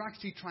 Because they're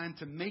actually trying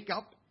to make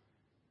up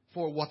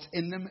for what's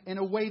in them in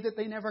a way that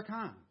they never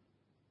can.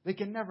 They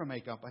can never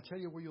make up. I tell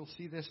you where you'll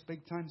see this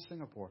big time,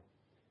 Singapore.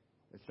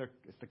 It's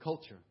the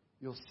culture.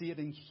 You'll see it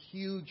in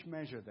huge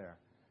measure there.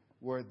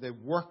 Where the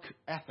work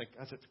ethic,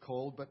 as it's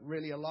called, but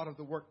really a lot of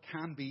the work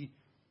can be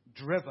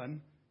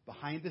driven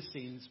behind the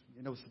scenes,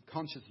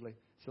 subconsciously,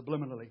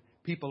 subliminally.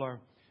 People are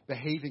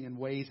behaving in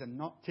ways and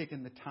not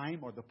taking the time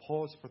or the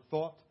pause for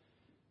thought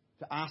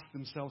to ask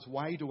themselves,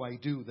 why do I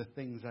do the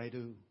things I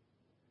do?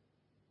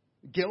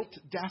 Guilt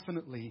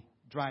definitely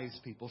drives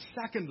people.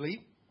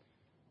 Secondly,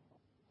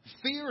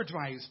 fear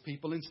drives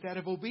people instead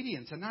of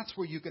obedience. And that's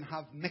where you can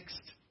have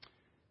mixed,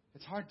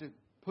 it's hard to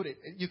put it,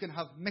 you can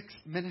have mixed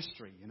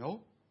ministry,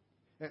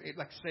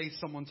 Like say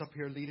someone's up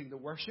here leading the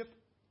worship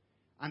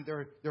and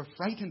they're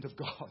frightened of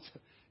God,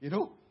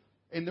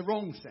 in the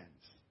wrong sense.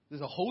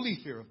 There's a holy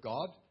fear of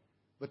God,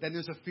 but then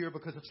there's a fear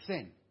because of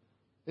sin,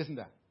 isn't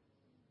there?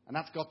 And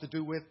that's got to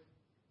do with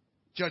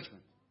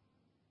judgment,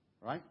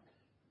 right?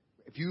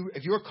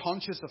 If you're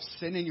conscious of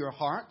sin in your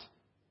heart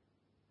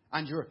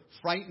and you're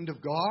frightened of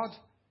God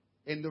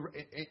in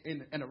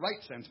a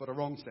right sense, but a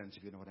wrong sense,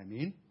 if you know what I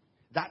mean,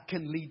 that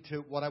can lead to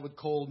what I would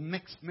call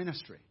mixed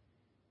ministry.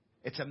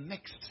 It's a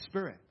mixed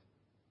spirit.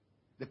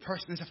 The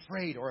person is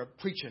afraid, or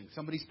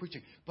somebody's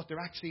preaching, but they're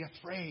actually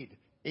afraid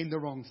in the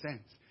wrong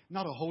sense.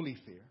 Not a holy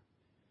fear,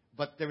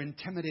 but they're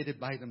intimidated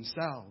by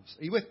themselves.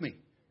 Are you with me?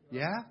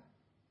 Yeah?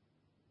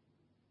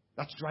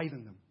 That's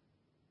driving them.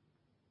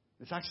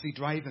 It's actually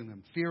driving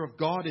them. Fear of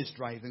God is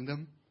driving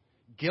them.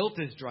 Guilt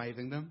is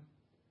driving them.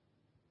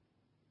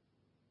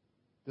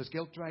 Does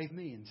guilt drive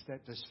me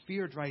instead? Does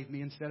fear drive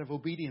me instead of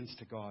obedience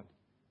to God?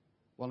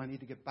 Well, I need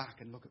to get back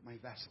and look at my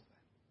vessel then.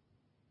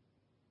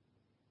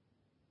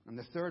 And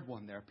the third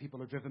one there,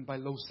 people are driven by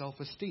low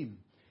self-esteem.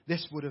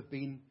 This would have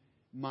been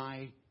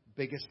my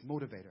biggest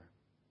motivator.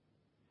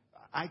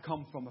 I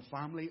come from a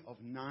family of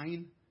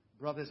 9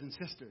 brothers and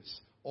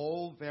sisters,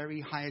 all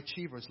very high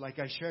achievers, like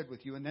I shared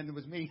with you, and then there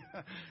was me.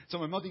 So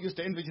my mother used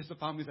to introduce the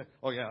family, like,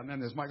 oh yeah, and then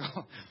there's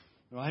Michael,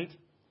 right?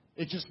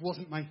 It just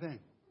wasn't my thing.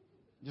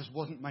 It just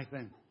wasn't my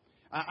thing.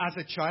 As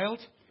a child,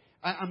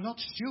 I'm not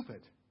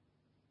stupid,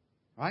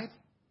 right?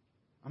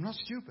 I'm not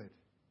stupid.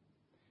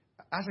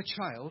 As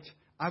a child,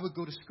 I would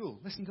go to school.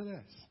 Listen to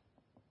this.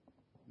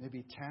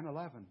 Maybe 10,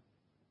 11.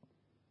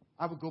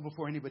 I would go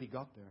before anybody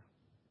got there,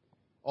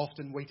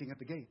 often waiting at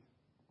the gate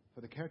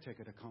for the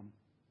caretaker to come.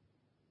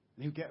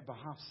 And he'd get about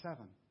 7:30.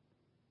 Do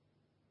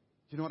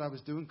you know what I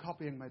was doing?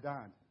 Copying my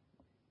dad.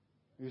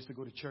 He used to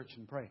go to church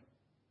and pray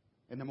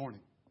in the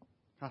morning,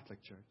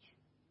 Catholic church.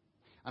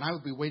 And I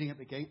would be waiting at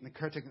the gate, and the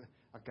caretaker,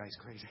 that guy's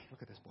crazy.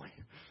 Look at this boy.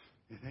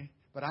 You see?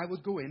 But I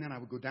would go in, and I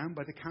would go down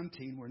by the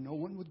canteen where no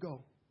one would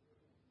go.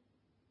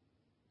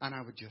 And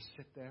I would just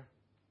sit there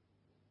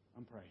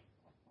and pray.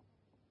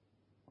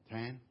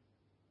 10,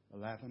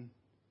 11,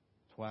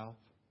 12.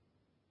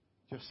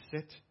 Just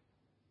sit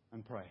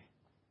and pray.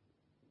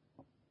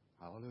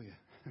 Hallelujah.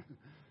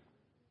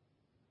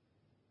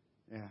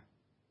 Yeah.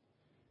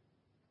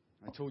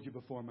 I told you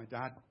before, my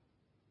dad,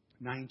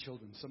 9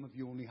 children. Some of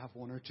you only have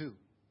 1 or 2.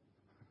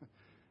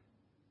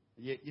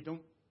 You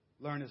don't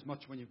learn as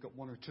much when you've got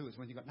 1 or 2 as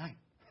when you've got 9.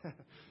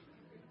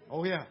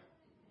 Oh, yeah.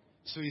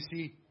 So you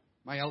see,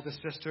 my eldest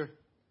sister,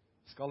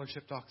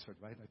 scholarship to Oxford,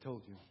 right? I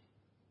told you.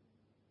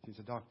 She's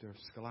a doctor of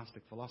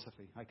scholastic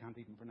philosophy. I can't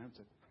even pronounce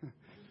it.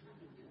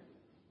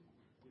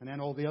 And then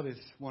all the others,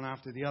 one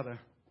after the other.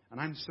 And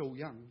I'm so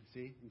young,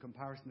 see, in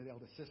comparison to the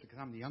eldest sister, because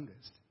I'm the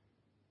youngest.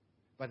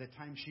 By the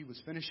time she was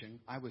finishing,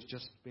 I was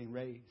just being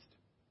raised.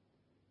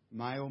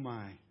 My, oh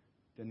my,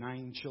 the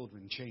 9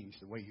 children changed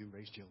the way you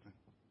raise children.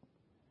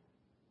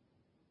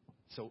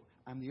 So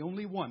I'm the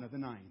only one of the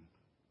 9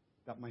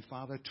 that my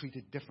father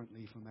treated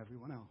differently from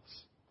everyone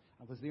else.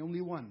 I was the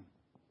only one.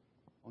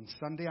 On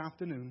Sunday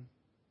afternoon,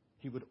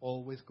 he would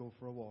always go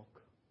for a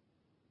walk.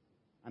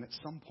 And at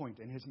some point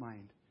in his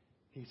mind,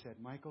 he said,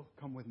 Michael,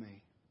 come with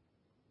me.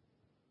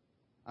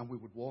 And we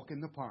would walk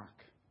in the park.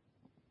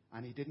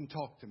 And he didn't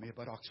talk to me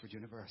about Oxford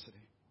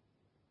University.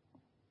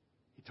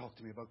 He talked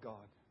to me about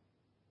God.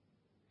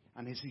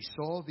 And as he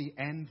saw the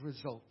end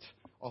result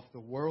of the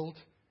world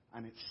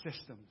and its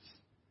systems,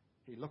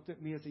 he looked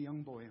at me as a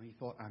young boy and he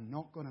thought, I'm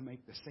not going to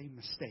make the same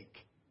mistake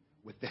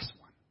with this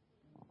one.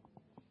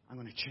 I'm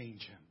going to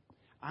change him.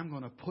 I'm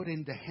going to put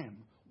into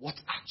him what's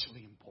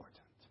actually important.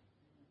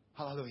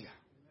 Hallelujah.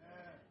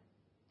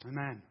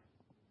 Amen.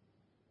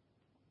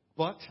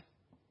 But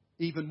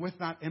even with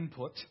that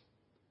input,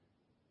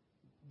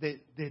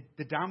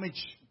 the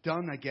damage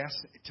done, I guess,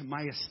 to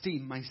my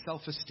esteem, my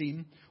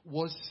self-esteem,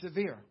 was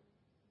severe.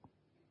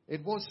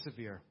 It was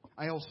severe.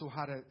 I also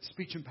had a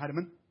speech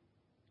impediment,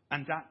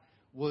 and that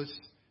was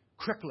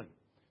crippling.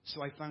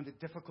 So I found it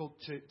difficult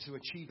to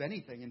achieve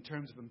anything in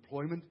terms of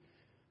employment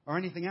or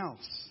anything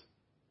else.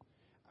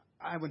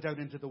 I went out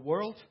into the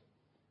world,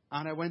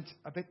 and I went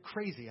a bit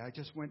crazy. I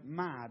just went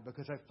mad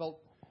because I felt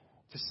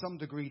to some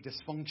degree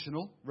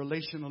dysfunctional,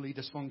 relationally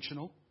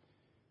dysfunctional.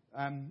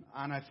 And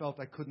I felt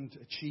I couldn't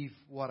achieve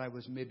what I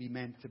was maybe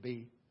meant to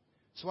be.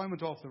 So I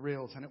went off the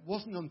rails. And it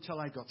wasn't until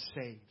I got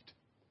saved,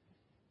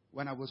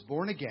 when I was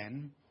born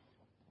again,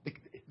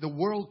 the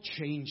world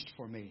changed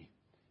for me.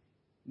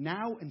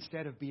 Now,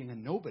 instead of being a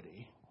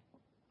nobody,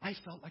 I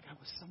felt like I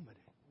was somebody.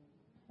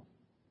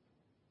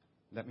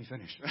 Let me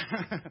finish.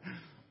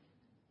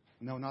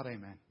 No, not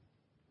amen.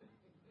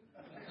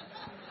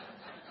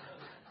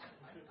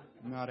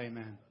 Not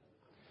amen.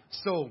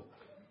 So,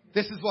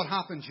 this is what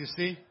happens, you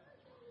see.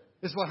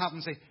 This is what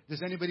happens. Say,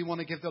 does anybody want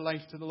to give their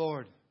life to the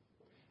Lord?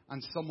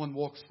 And someone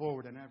walks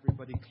forward and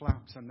everybody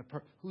claps. And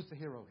who's the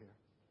hero here?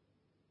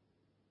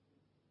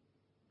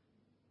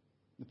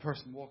 The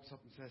person walks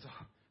up and says,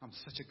 oh, I'm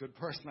such a good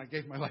person. I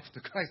gave my life to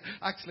Christ.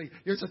 Actually,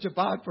 you're such a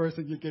bad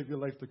person. You gave your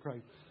life to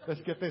Christ.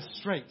 Let's get this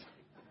straight.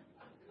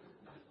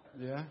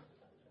 Yeah?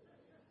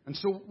 And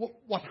so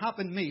what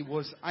happened to me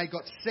was I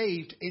got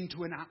saved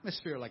into an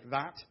atmosphere like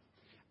that.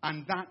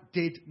 And that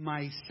did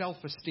my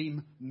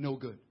self-esteem no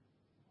good.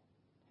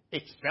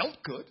 It felt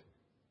good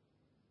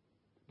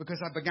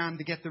because I began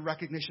to get the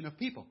recognition of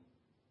people.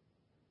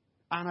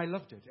 And I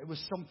loved it. It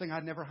was something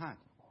I'd never had.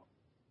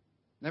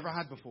 Never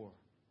had before.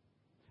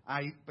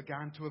 I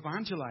began to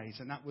evangelize,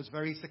 and that was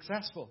very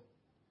successful.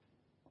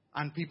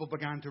 And people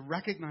began to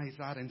recognize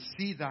that and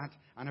see that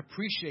and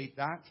appreciate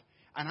that.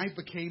 And I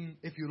became,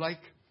 if you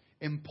like,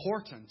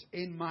 important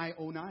in my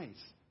own eyes.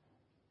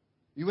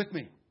 You with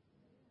me?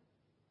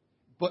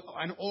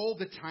 And all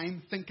the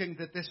time thinking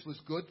that this was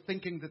good,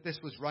 thinking that this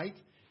was right,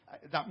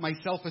 that my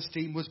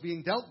self-esteem was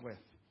being dealt with.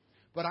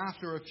 But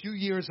after a few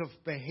years of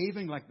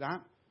behaving like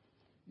that,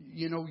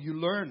 you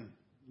learn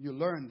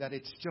that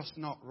it's just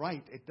not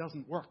right. It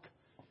doesn't work.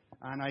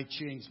 And I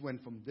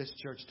went from this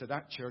church to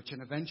that church,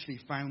 and eventually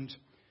found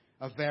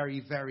a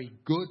very, very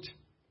good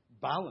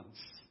balance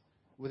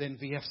within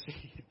VFC.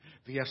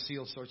 VFC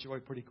will sort you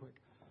out pretty quick.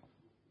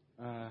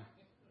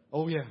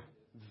 Oh yeah,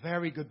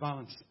 very good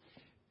balance.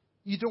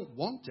 You don't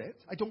want it.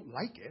 I don't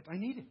like it. I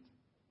need it.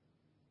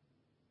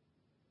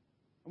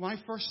 When I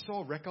first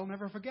saw Rick, I'll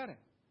never forget it.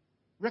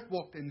 Rick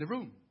walked in the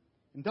room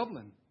in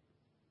Dublin.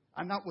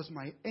 And that was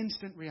my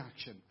instant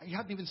reaction. He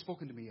hadn't even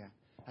spoken to me yet.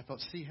 I thought,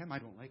 see him? I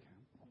don't like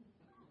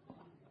him.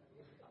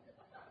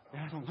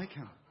 Yeah, I don't like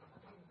him.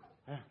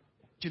 Yeah.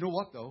 Do you know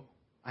what, though?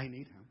 I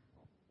need him.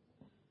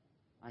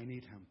 I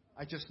need him.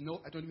 I just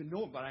know, I don't even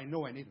know him, but I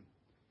know I need him.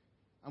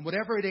 And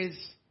whatever it is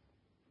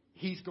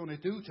he's going to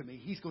do to me,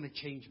 he's going to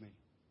change me.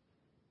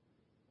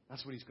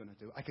 That's what he's going to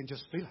do. I can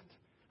just feel it.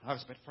 I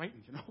was a bit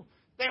frightened,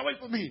 Stay away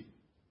from me.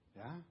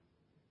 Yeah.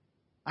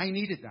 I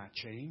needed that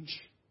change.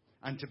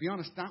 And to be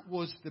honest, that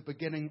was the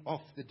beginning of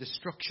the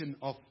destruction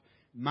of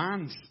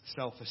man's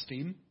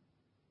self-esteem,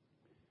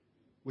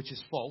 which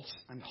is false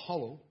and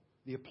hollow.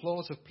 The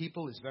applause of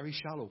people is very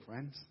shallow,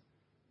 friends.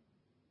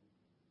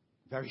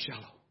 Very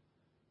shallow.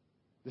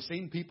 The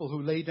same people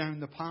who lay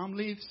down the palm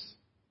leaves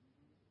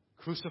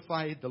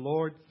crucified the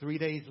Lord 3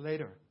 days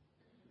later.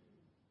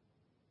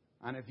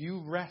 And if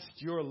you rest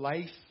your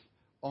life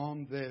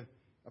on the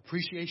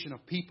appreciation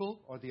of people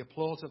or the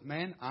applause of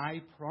men,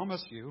 I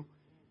promise you,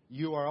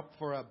 you are up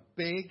for a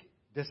big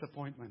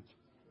disappointment.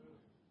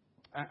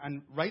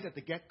 And right at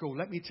the get-go,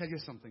 let me tell you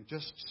something,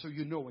 just so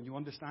you know and you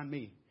understand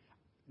me.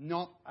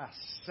 Not a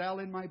cell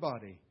in my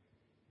body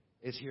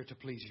is here to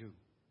please you.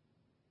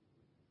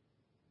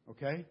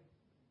 Okay?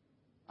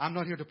 I'm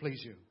not here to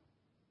please you.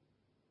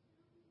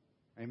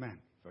 Amen.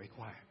 Very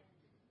quiet.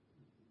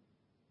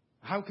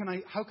 How can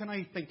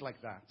I think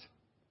like that?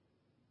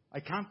 I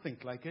can't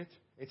think like it.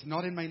 It's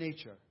not in my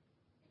nature.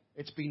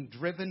 It's been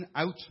driven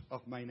out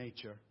of my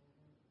nature.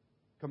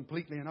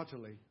 Completely and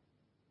utterly.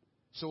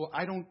 So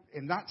I don't,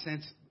 in that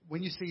sense,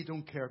 when you say you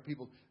don't care,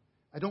 people,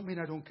 I don't mean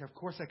I don't care. Of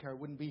course I care. I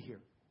wouldn't be here.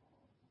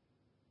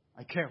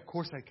 I care. Of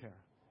course I care.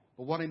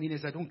 But what I mean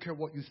is I don't care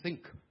what you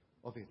think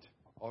of it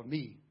or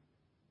me.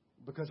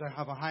 Because I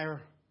have a higher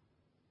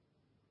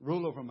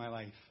rule over my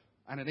life.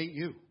 And it ain't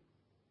you.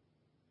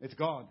 It's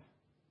God.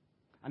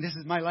 And this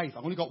is my life.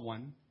 I've only got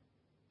one.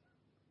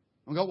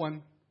 I've only got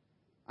one.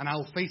 And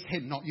I'll face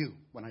him, not you,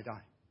 when I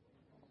die.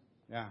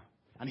 Yeah.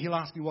 And he'll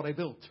ask me what I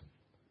built.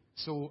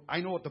 So I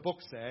know what the book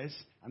says,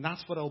 and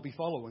that's what I'll be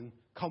following,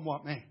 come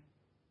what may.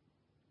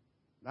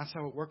 That's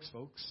how it works,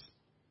 folks.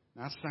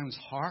 That sounds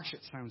harsh, it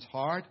sounds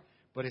hard,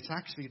 but it's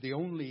actually the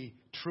only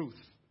truth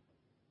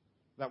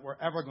that we're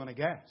ever going to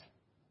get.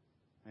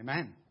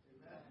 Amen.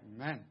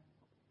 Amen.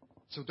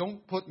 So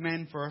don't put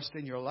men first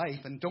in your life,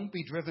 and don't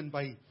be driven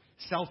by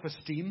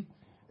self-esteem.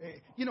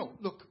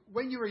 Look,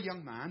 when you're a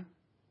young man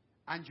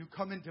and you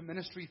come into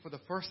ministry for the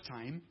first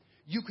time,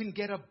 you can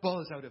get a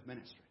buzz out of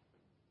ministry,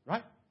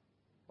 right?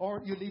 Or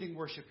you're leading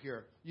worship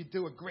here. You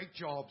do a great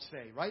job,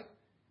 say, right?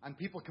 And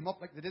people come up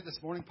like they did this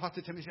morning,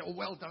 Pastor Timmy, say, oh,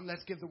 well done,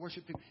 let's give the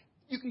worship team.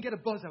 You can get a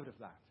buzz out of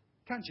that,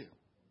 can't you?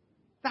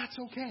 That's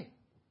okay.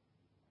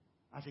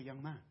 As a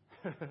young man.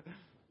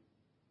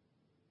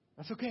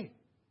 That's okay.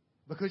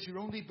 Because you're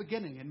only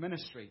beginning in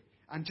ministry.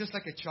 And just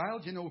like a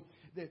child,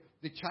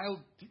 the child,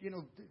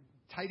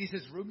 tidies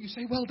his room, you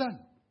say, well done.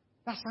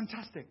 That's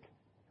fantastic.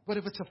 But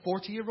if it's a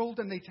 40-year-old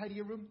and they tidy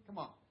your room, come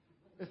on.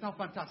 It's not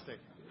fantastic.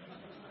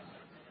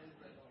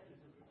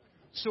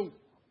 So,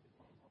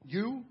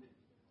 you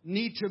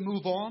need to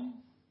move on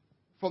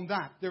from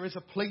that. There is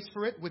a place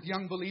for it with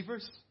young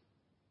believers.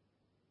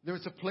 There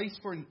is a place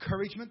for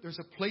encouragement. There's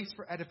a place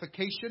for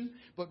edification.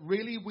 But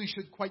really, we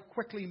should quite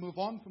quickly move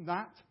on from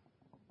that.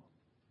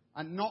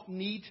 And not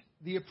need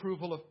the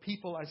approval of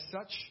people as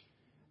such.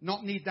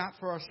 Not need that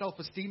for our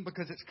self-esteem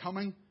because it's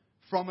coming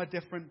from a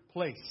different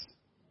place.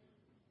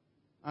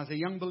 As a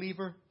young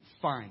believer,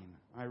 fine.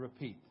 I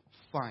repeat,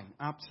 fine.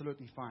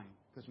 Absolutely fine.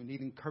 Because we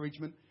need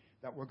encouragement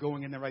that we're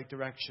going in the right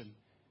direction.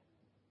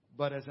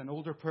 But as an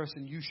older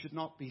person, you should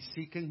not be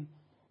seeking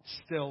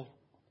still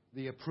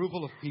the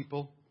approval of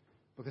people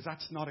because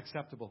that's not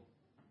acceptable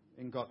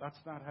in God. That's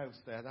that house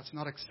there. That's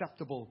not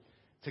acceptable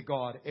to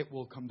God. It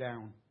will come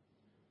down.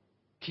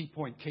 Key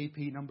point,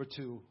 KP number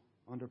 2,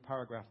 under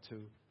paragraph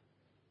 2.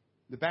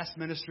 The best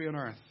ministry on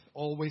earth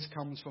always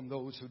comes from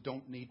those who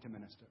don't need to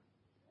minister.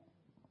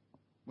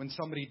 When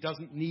somebody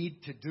doesn't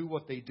need to do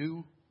what they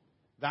do,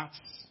 that's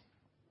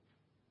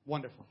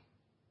wonderful.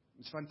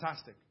 It's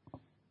fantastic.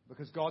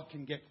 Because God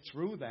can get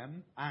through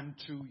them and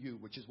to you,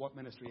 which is what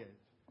ministry is.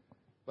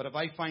 But if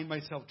I find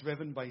myself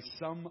driven by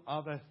some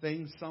other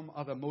thing, some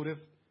other motive,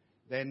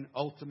 then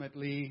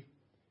ultimately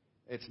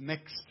it's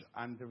mixed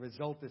and the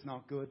result is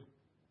not good.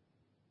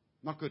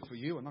 Not good for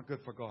you and not good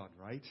for God,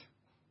 right?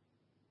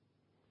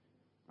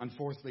 And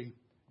fourthly,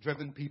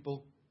 driven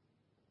people.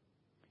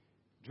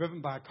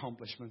 Driven by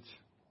accomplishment.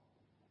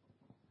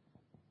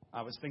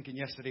 I was thinking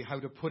yesterday how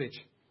to put it.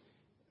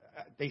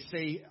 They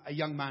say a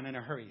young man in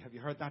a hurry. Have you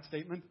heard that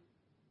statement?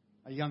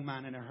 A young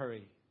man in a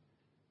hurry.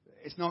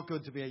 It's not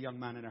good to be a young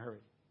man in a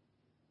hurry.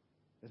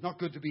 It's not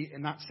good to be,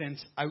 in that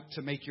sense, out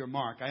to make your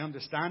mark. I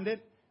understand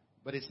it,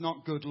 but it's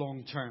not good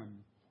long term.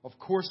 Of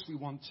course we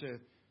want to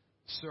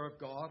serve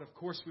God. Of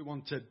course we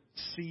want to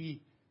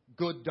see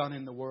good done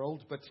in the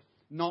world, but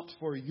not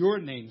for your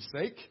name's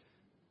sake,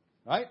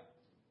 right?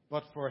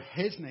 But for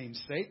His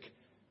name's sake.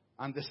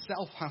 And the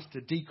self has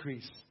to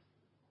decrease.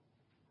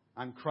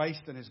 And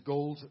Christ and His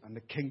goals and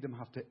the kingdom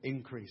have to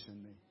increase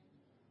in me.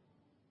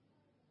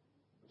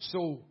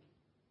 So,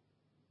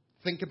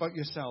 think about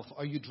yourself.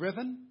 Are you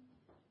driven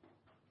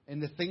in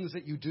the things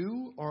that you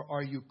do, or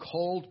are you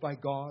called by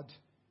God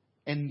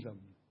in them?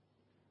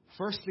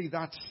 Firstly,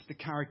 that's the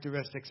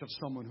characteristics of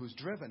someone who's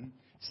driven.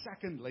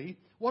 Secondly,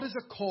 what does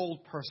a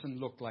called person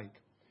look like?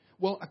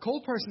 Well, a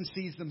called person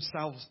sees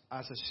themselves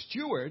as a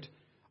steward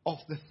of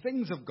the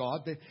things of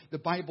God. The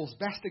Bible's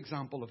best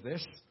example of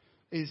this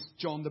is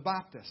John the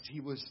Baptist.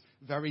 He was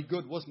very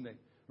good, wasn't he?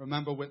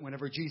 Remember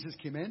whenever Jesus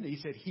came in, he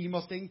said, He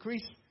must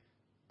increase,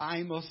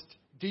 I must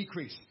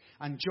decrease.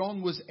 And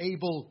John was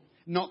able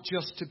not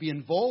just to be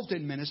involved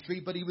in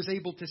ministry, but he was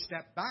able to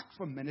step back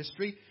from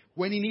ministry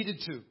when he needed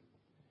to.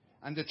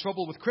 And the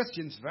trouble with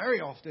Christians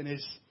very often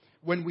is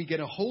when we get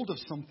a hold of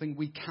something,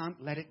 we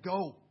can't let it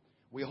go.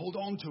 We hold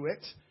on to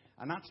it,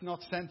 and that's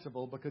not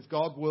sensible because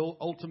God will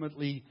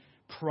ultimately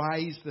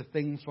prize the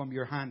thing from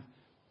your hand.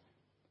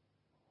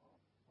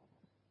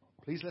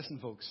 Please listen,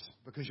 folks,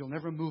 because you'll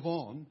never move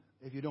on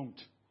if you don't.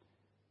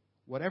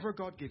 Whatever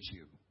God gives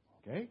you,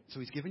 okay? So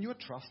He's given you a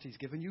trust. He's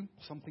given you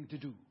something to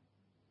do.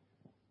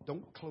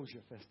 Don't close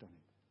your fist on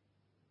it.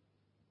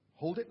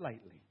 Hold it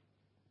lightly,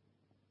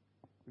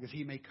 because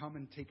He may come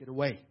and take it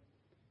away.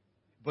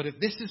 But if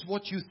this is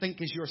what you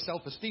think is your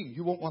self-esteem,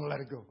 you won't want to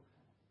let it go.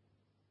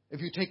 If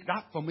you take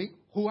that from me,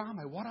 who am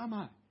I? What am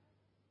I?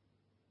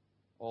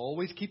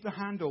 Always keep the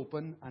hand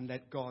open and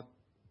let God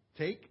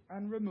take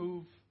and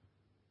remove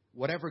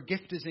whatever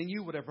gift is in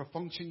you, whatever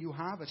function you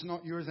have. It's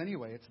not yours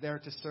anyway. It's there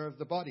to serve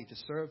the body, to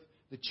serve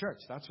the church.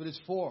 That's what it's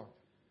for.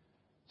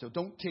 So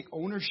don't take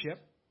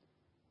ownership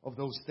of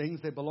those things.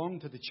 They belong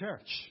to the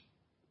church.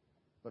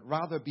 But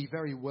rather be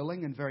very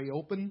willing and very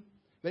open.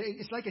 But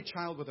it's like a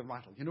child with a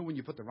rattle. You know when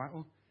you put the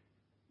rattle,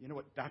 you know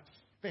what, that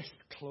fist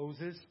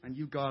closes and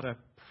you got to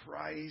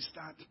prize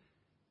that.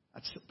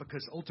 That's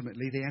because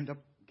ultimately they end up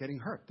getting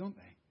hurt, don't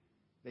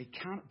they? They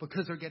can't,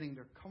 because they're getting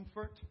their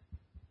comfort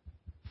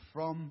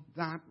from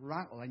that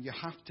rattle. And you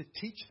have to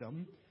teach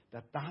them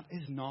that that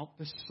is not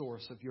the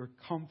source of your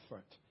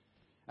comfort.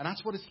 And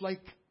that's what it's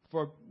like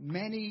for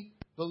many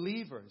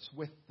believers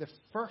with the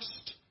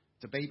first,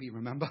 the baby,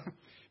 remember?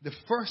 The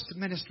first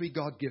ministry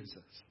God gives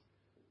us.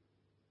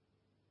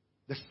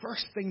 The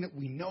first thing that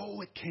we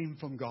know it came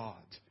from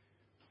God.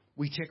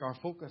 We take our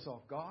focus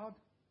off God.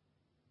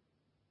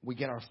 We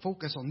get our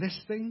focus on this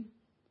thing.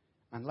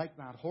 And like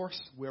that horse,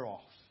 we're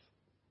off.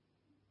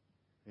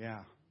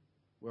 Yeah.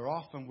 We're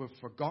off and we've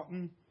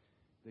forgotten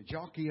the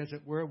jockey, as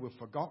it were. We've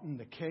forgotten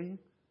the king.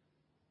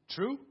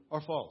 True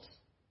or false?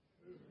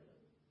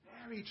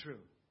 Very true.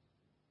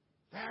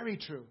 Very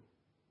true.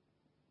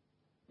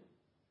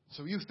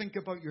 So you think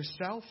about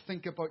yourself,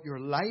 think about your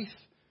life,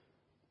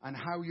 and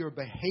how you're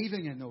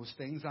behaving in those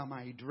things. Am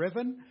I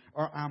driven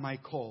or am I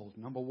called?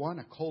 Number one,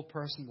 a called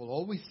person will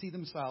always see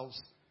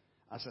themselves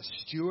as a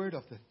steward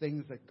of the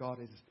things that God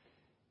has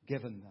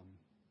given them.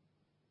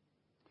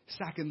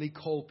 Secondly,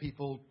 called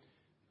people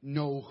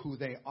know who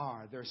they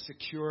are. They're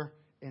secure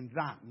in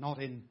that,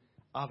 not in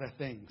other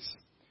things.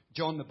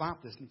 John the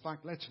Baptist, in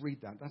fact, let's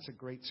read that. That's a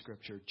great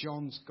scripture.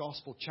 John's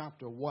Gospel,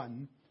 chapter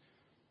 1,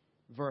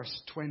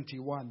 verse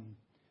 21.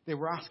 They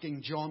were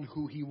asking John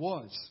who he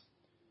was.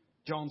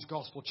 John's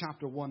Gospel,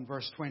 chapter 1,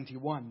 verse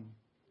 21.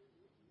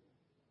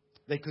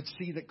 They could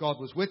see that God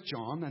was with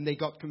John, and they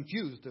got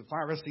confused. The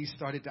Pharisees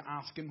started to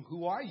ask him,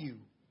 "Who are you?"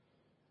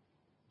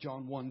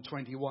 John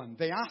 1:21.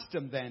 They asked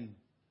him then,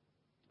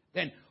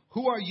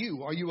 "Who are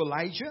you? Are you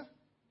Elijah?"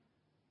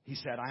 He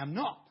said, "I am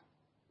not."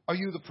 "Are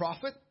you the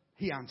prophet?"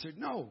 He answered,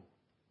 "No."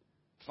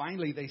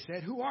 Finally, they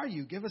said, "Who are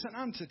you? Give us an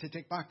answer to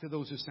take back to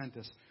those who sent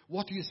us.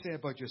 What do you say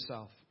about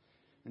yourself?"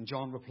 And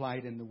John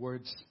replied in the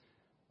words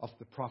of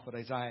the prophet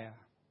Isaiah,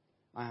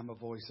 "I am a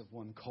voice of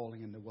one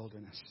calling in the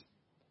wilderness."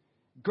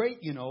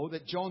 Great,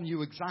 that John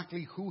knew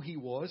exactly who he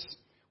was,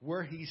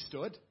 where he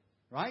stood,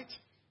 right?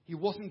 He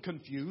wasn't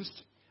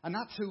confused. And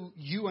that's who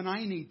you and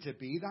I need to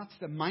be. That's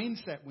the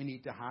mindset we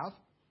need to have.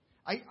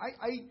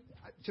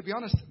 To be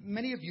honest,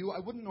 many of you, I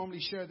wouldn't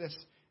normally share this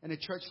in a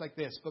church like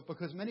this, but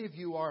because many of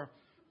you are,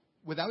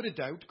 without a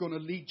doubt, going to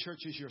lead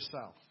churches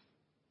yourself.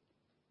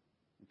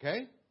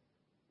 Okay?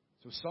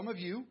 So some of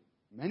you,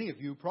 many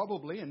of you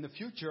probably in the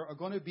future, are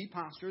going to be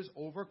pastors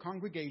over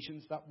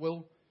congregations that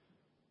will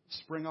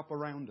spring up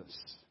around us,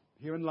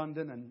 here in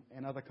London and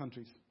in other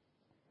countries.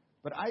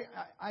 But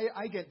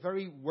I get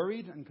very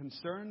worried and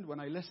concerned when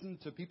I listen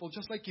to people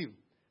just like you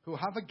who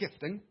have a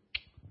gifting.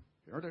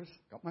 Here it is.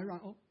 Got my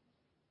rattle.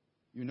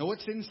 You know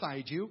it's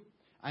inside you.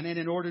 And then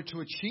in order to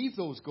achieve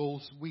those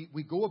goals,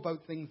 we go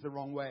about things the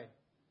wrong way.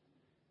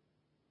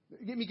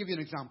 Let me give you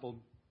an example.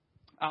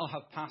 I'll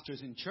have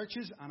pastors in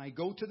churches, and I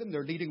go to them.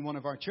 They're leading one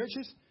of our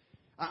churches.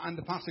 And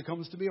the pastor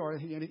comes to me or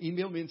he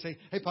email me and say,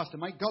 hey, Pastor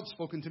Mike, God's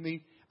spoken to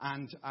me,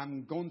 and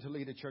I'm going to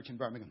lead a church in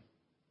Birmingham.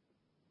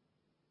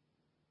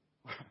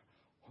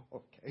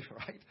 Okay,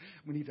 right.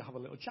 We need to have a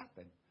little chat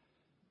then.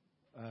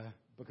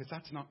 Because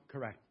that's not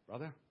correct,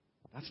 brother.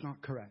 That's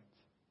not correct.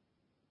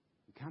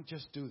 You can't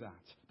just do that.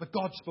 But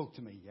God spoke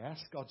to me. Yes,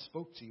 God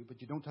spoke to you,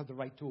 but you don't have the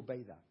right to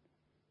obey that.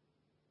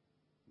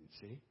 You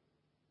see?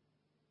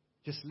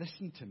 Just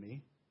listen to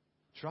me.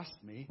 Trust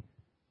me.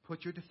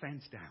 Put your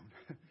defense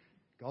down.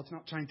 God's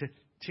not trying to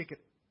take it,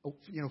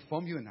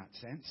 from you in that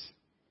sense.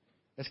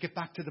 Let's get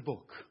back to the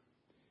book.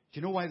 Do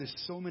you know why there's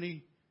so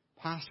many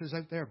pastors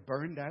out there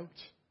burned out?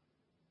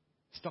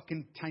 Stuck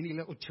in tiny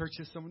little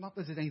churches somewhere. Not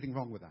that there's anything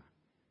wrong with that.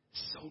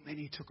 So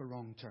many took a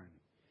wrong turn.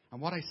 And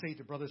what I say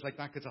to brothers like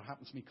that, because it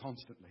happens to me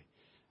constantly,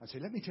 I say,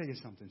 let me tell you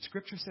something.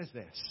 Scripture says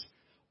this.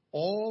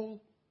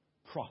 All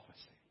prophecy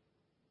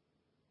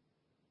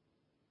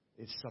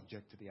is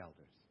subject to the elders.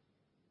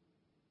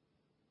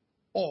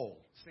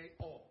 All. Say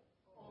all.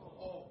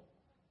 All.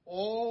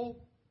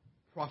 All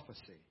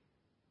prophecy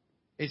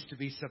is to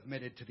be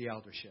submitted to the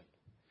eldership.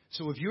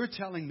 So if you're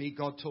telling me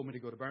God told me to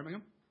go to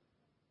Birmingham,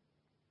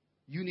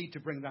 you need to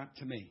bring that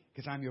to me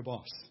because I'm your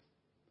boss.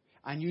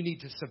 And you need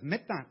to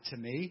submit that to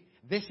me.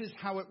 This is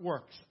how it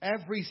works.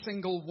 Every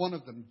single one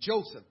of them.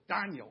 Joseph,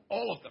 Daniel,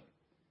 all of them.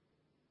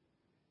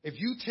 If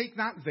you take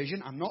that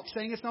vision, I'm not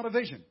saying it's not a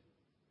vision.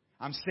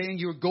 I'm saying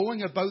you're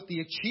going about the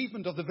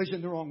achievement of the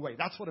vision the wrong way.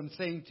 That's what I'm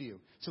saying to you.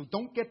 So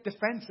don't get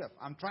defensive.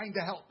 I'm trying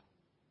to help.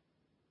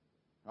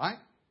 Right?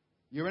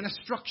 You're in a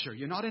structure.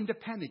 You're not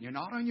independent. You're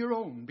not on your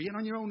own. Being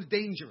on your own is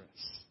dangerous.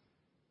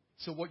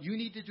 So what you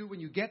need to do when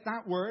you get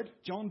that word,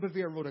 John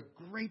Bevere wrote a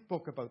great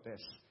book about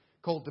this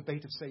called The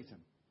Bait of Satan.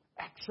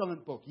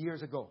 Excellent book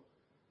years ago.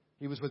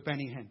 He was with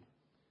Benny Hinn.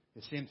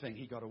 The same thing.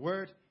 He got a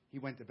word. He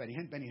went to Benny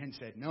Hinn. Benny Hinn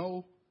said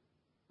no.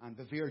 And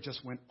Bevere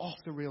just went off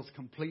the rails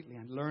completely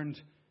and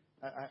learned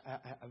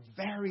a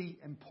very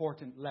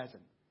important lesson.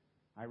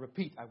 I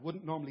repeat, I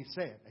wouldn't normally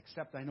say it,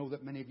 except I know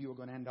that many of you are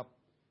going to end up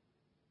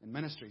in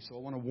ministry. So I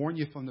want to warn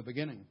you from the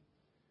beginning.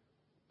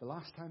 The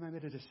last time I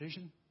made a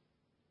decision,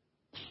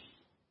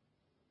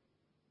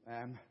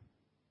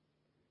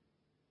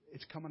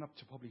 it's coming up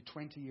to probably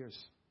 20 years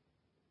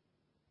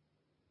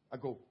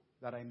ago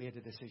that I made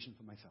a decision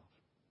for myself.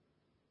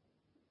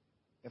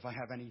 If I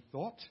have any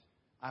thought,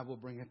 I will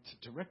bring it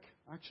to Rick,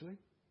 actually.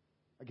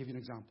 I'll give you an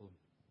example.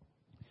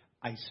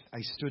 I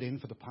stood in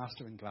for the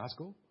pastor in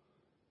Glasgow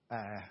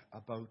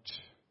about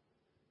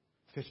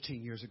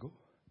 15 years ago.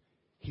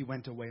 He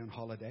went away on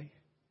holiday,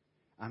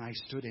 and I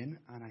stood in,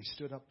 and I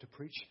stood up to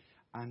preach.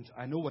 And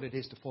I know what it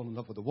is to fall in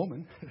love with a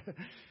woman,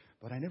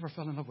 but I never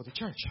fell in love with the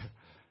church.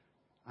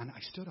 And I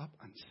stood up,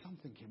 and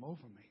something came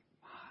over me.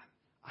 Man,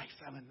 I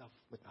fell in love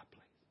with that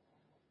place.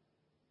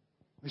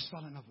 I just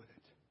fell in love with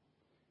it.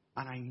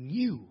 And I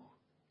knew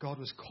God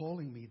was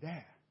calling me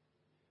there.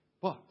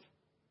 But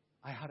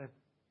I had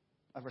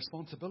a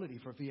responsibility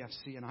for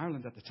VFC in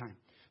Ireland at the time.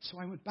 So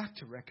I went back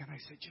to Rick and I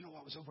said,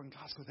 I was over in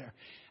Glasgow there,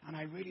 and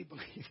I really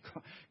believe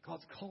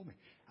God's called me.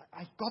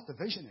 I've got the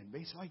vision in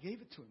me, so I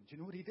gave it to him. Do you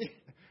know what he did?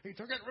 He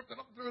took it, ripped it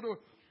up through the door.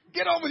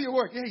 Get on with your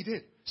work. Yeah, he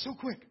did. So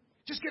quick.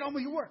 Just get on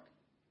with your work.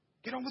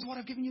 Get on with what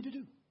I've given you to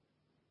do.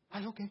 I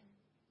said, okay.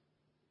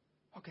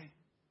 Okay.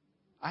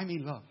 I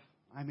mean love.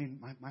 I mean,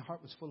 my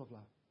heart was full of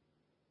love.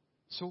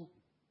 So,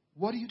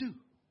 what do you do?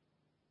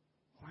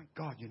 Thank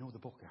God you know the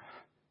book.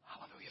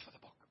 Hallelujah for the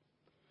book.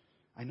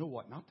 I know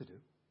what not to do.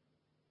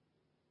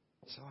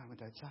 So I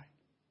went outside.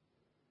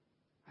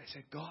 I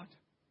said, God,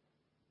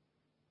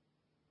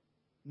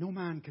 no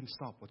man can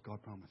stop what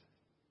God promises.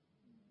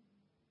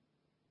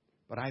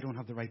 But I don't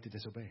have the right to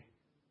disobey.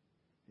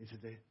 This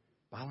is the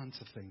balance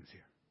of things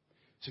here.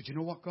 So do you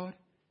know what, God?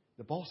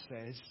 The boss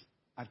says,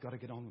 I've got to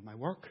get on with my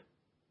work.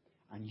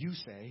 And you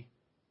say,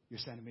 you're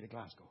sending me to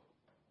Glasgow.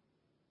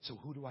 So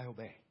who do I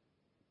obey?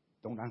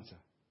 Don't answer.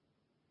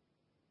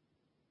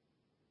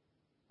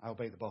 I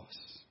obey the boss.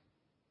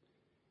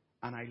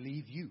 And I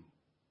leave you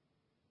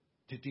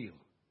to deal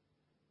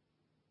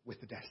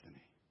with the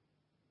destiny.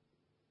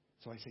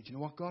 So I said, you know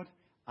what, God?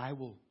 I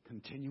will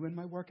continue in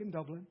my work in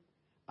Dublin.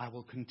 I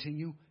will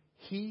continue.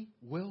 He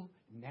will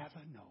never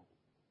know.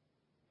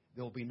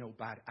 There will be no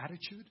bad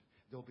attitude.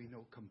 There will be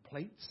no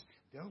complaints.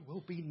 There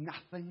will be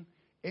nothing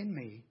in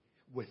me.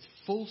 With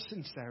full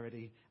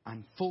sincerity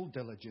and full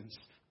diligence,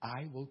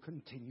 I will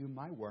continue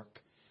my work,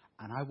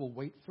 and I will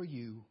wait for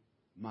you,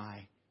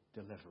 my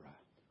deliverer.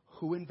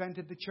 Who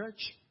invented the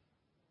church?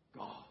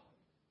 God.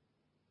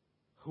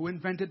 Who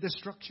invented the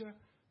structure?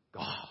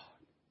 God.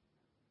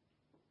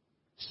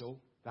 So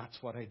that's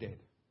what I did.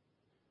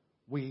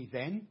 We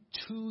then,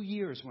 2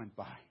 years went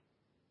by.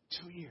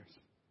 2 years.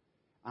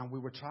 And we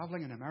were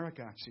traveling in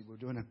America, actually. We were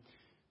doing a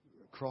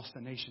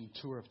across-the-nation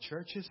tour of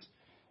churches.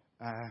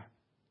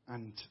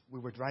 And we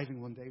were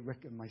driving one day,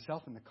 Rick and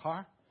myself, in the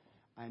car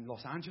in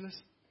Los Angeles.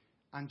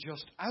 And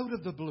just out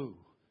of the blue,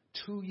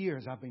 2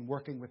 years I've been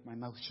working with my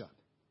mouth shut.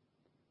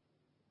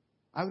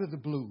 Out of the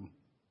blue,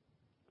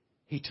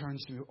 he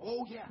turns to me.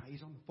 Oh, yeah,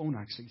 he's on the phone,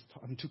 actually. He's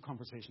having 2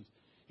 conversations.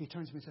 He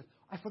turns to me and says,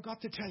 I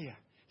forgot to tell you.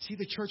 See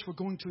the church we're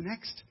going to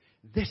next?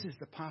 This is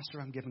the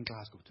pastor I'm giving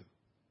Glasgow to.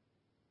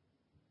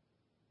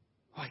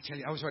 Oh, I tell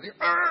you, I was ready.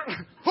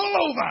 Pull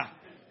over!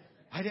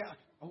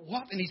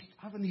 What? And he's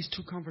having these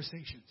 2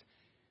 conversations.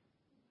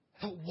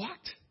 I thought, what?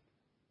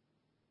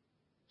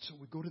 So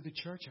we go to the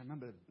church. I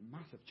remember a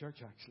massive church,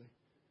 actually.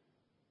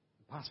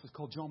 The pastor was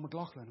called John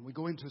McLaughlin. And we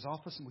go into his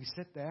office and we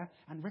sit there.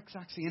 And Rick's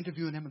actually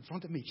interviewing him in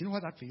front of me. Do you know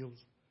how that feels?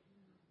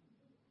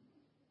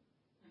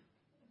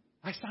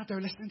 I sat there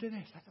listening to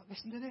this. I thought,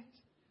 listen to this.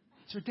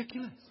 It's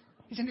ridiculous.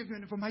 He's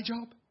interviewing him for my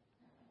job.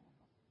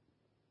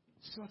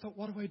 So I thought,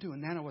 what do I do?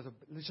 And then I was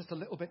just a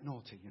little bit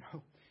naughty, you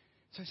know.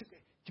 So I said, do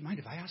you mind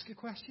if I ask you a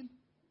question?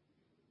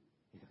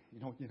 You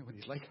know what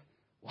he's like?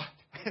 What?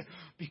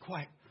 Be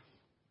quiet.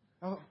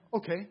 Oh,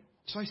 okay.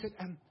 So I said,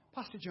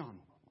 Pastor John,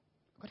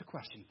 I've got a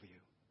question for you.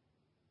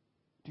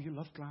 Do you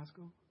love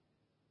Glasgow?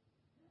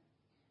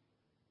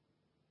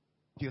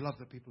 Do you love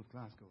the people of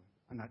Glasgow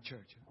and that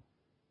church?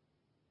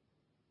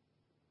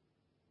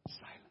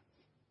 Silence.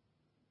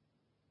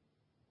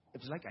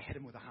 It was like I hit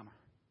him with a hammer.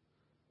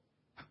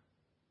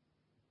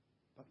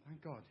 But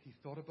thank God, he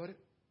thought about it.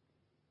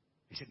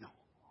 He said, no.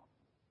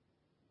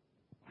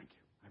 Thank you.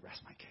 I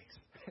rest my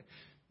case.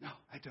 No,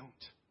 I don't.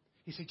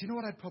 He said, do you know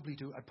what I'd probably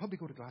do? I'd probably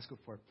go to Glasgow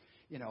for,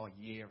 a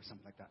year or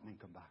something like that and then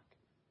come back.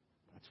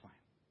 That's fine.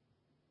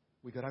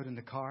 We got out in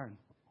the car and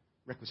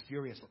Rick was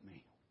furious at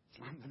me.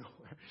 Slammed the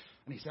door.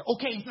 And he said,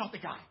 okay, he's not the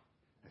guy.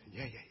 I said,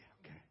 yeah,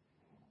 okay.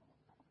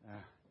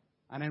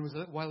 And then it was a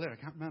little while later,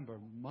 I can't remember,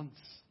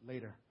 months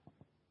later,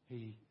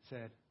 he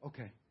said,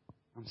 okay,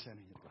 I'm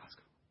sending you to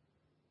Glasgow.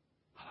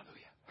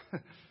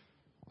 Hallelujah.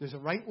 There's a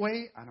right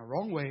way and a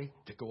wrong way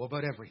to go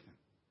about everything.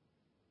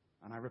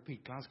 And I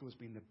repeat, Glasgow has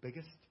been the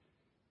biggest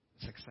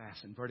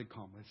success, inverted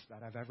commas,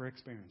 that I've ever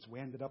experienced. We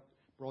ended up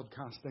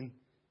broadcasting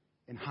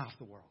in half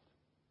the world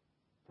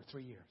for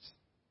 3 years.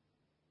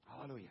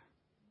 Hallelujah.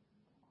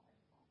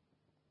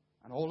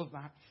 And all of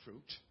that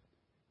fruit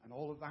and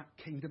all of that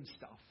kingdom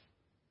stuff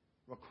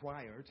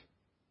required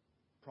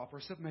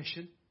proper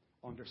submission,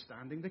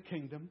 understanding the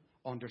kingdom,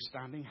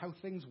 understanding how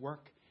things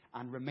work,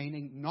 and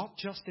remaining not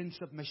just in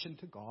submission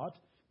to God,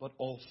 but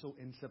also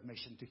in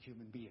submission to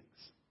human beings.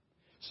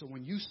 So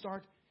when you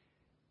start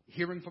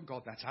hearing from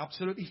God, that's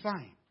absolutely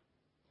fine.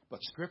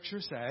 But Scripture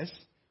says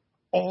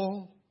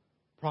all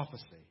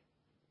prophecy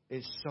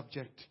is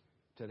subject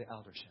to the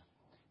eldership.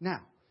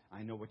 Now,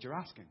 I know what you're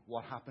asking.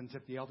 What happens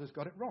if the elders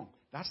got it wrong?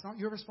 That's not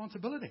your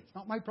responsibility. It's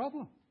not my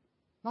problem.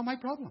 Not my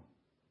problem.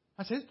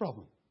 That's his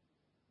problem.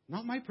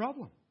 Not my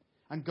problem.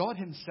 And God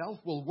himself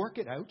will work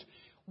it out.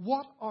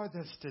 What are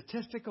the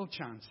statistical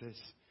chances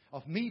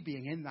of me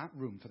being in that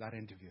room for that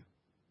interview?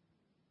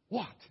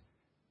 What?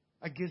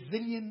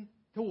 1,000,000,000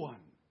 to 1.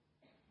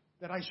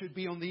 That I should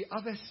be on the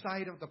other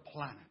side of the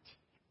planet,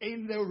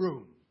 in the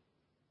room.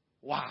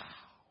 Wow.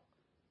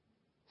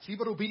 See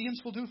what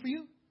obedience will do for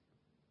you?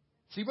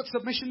 See what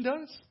submission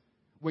does?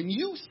 When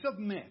you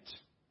submit,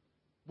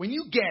 when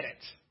you get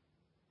it,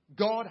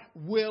 God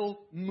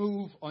will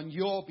move on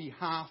your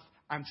behalf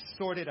and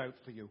sort it out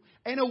for you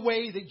in a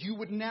way that you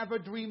would never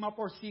dream up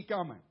or see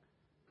coming.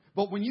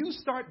 But when you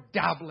start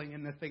dabbling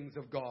in the things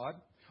of God,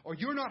 or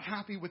you're not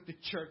happy with the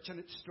church and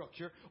its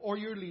structure, or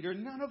your leader,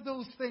 none of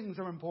those things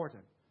are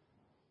important.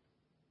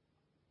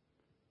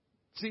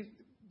 See,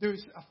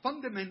 there's a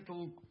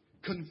fundamental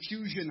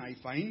confusion, I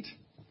find,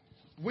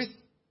 with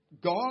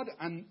God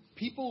and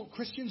people,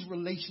 Christians'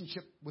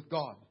 relationship with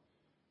God.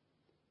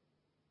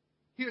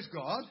 Here's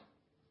God.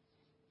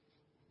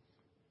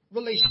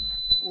 Relationship.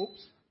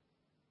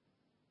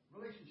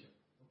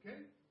 Okay?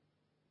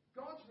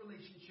 God's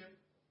relationship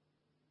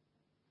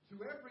to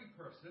every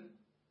person,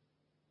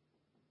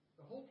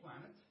 the whole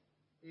planet,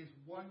 is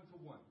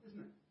 1-to-1,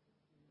 isn't it?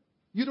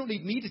 You don't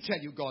need me to tell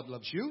you God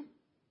loves you.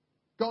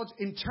 God,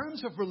 in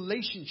terms of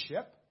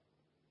relationship,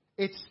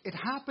 it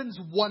happens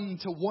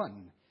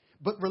 1-to-1.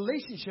 But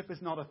relationship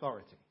is not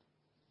authority.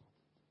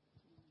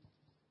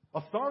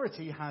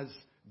 Authority has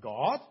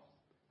God,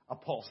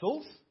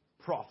 apostles,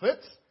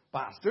 prophets,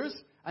 pastors,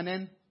 and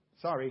then,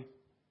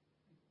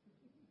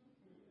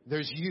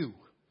 there's you.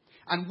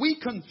 And we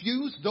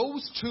confuse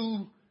those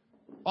 2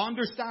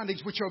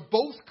 understandings, which are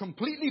both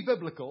completely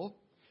biblical,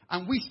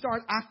 and we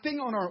start acting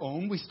on our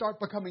own. We start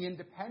becoming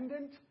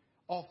independent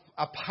of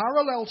a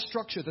parallel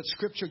structure that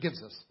Scripture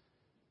gives us.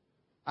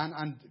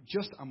 And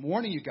just, I'm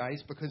warning you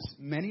guys, because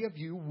many of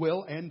you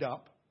will end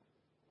up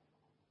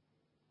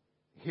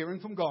hearing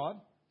from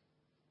God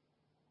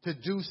to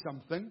do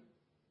something,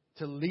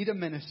 to lead a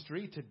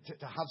ministry,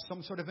 to have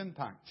some sort of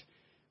impact.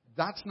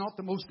 That's not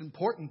the most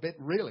important bit,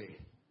 really.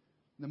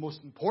 The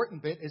most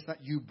important bit is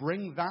that you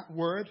bring that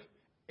word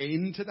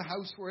into the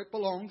house where it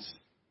belongs.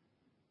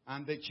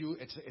 And that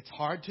it's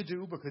hard to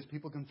do because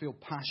people can feel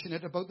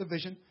passionate about the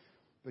vision.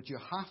 But you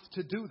have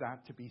to do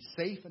that to be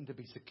safe and to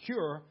be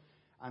secure.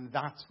 And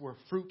that's where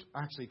fruit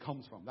actually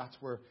comes from. That's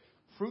where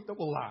fruit that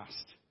will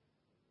last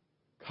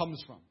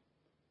comes from.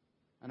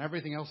 And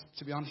everything else,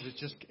 to be honest,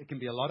 it can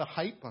be a lot of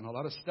hype and a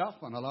lot of stuff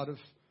and a lot of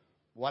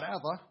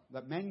whatever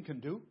that men can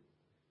do.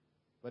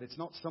 But it's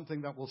not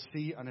something that will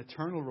see an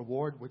eternal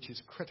reward, which is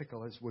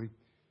critical as we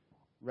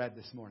read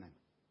this morning.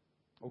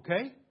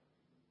 Okay?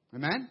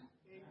 Amen?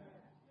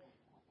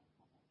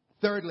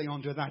 Thirdly,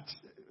 under that,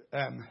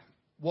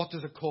 what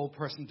does a called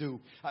person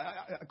do?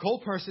 A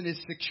called person is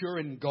secure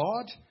in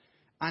God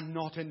and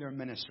not in their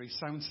ministry.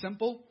 Sounds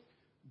simple,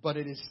 but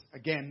it is,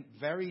 again,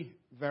 very,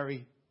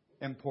 very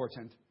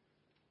important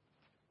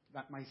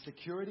that my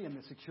security and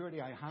the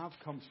security I have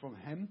comes from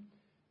Him.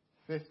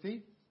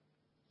 50,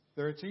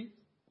 30,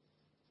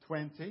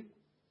 20,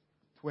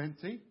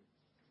 20,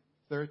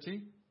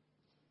 30,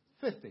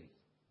 50.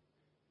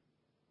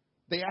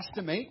 They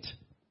estimate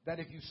that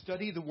if you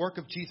study the work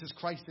of Jesus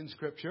Christ in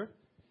Scripture,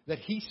 that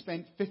He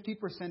spent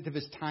 50% of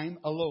His time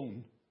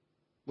alone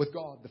with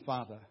God the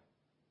Father,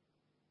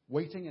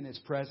 waiting in His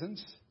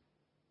presence.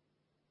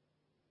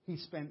 He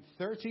spent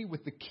 30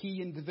 with the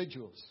key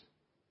individuals,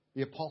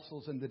 the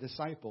apostles and the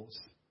disciples,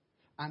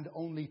 and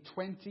only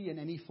 20 in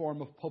any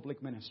form of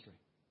public ministry.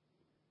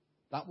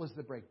 That was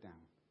the breakdown.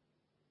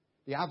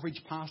 The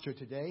average pastor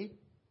today,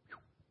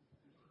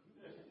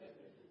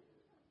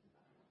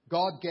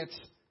 God gets,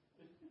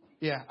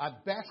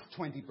 at best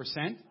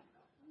 20%.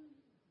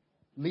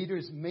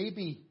 Leaders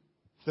maybe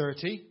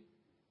 30.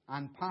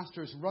 And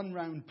pastors run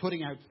around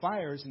putting out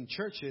fires in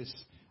churches.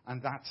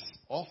 And that's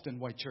often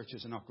why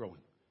churches are not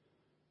growing.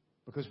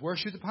 Because where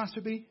should the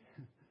pastor be?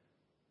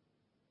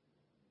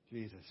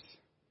 Jesus.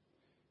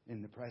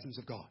 In the presence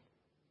of God.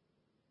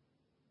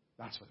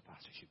 That's where the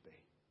pastor should be.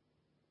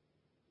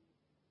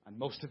 And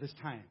most of his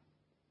time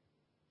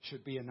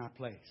should be in that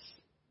place.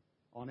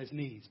 On his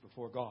knees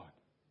before God.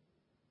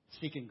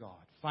 Seeking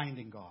God.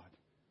 Finding God.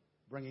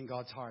 Bringing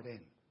God's heart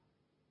in.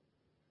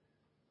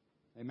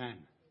 Amen.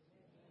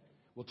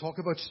 We'll talk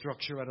about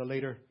structure at a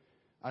later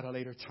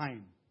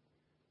time.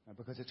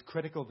 Because it's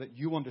critical that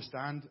you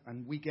understand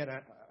and we get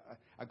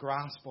a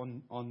grasp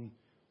on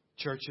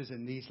churches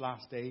in these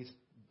last days.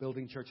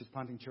 Building churches,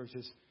 planting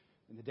churches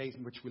in the days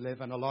in which we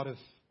live. And a lot of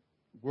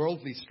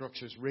worldly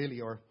structures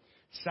really, or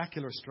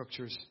secular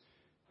structures,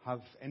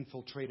 have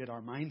infiltrated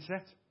our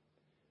mindset.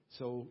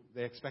 So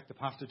they expect the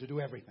pastor to do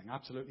everything,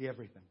 absolutely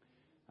everything.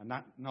 And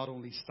that not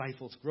only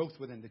stifles growth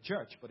within the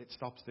church, but it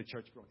stops the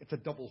church growing. It's a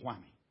double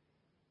whammy.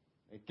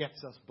 It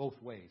gets us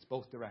both ways,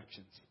 both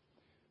directions.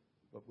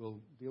 But we'll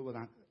deal with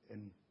that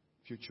in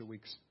future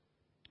weeks.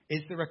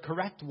 Is there a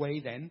correct way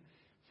then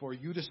for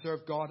you to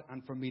serve God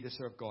and for me to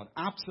serve God?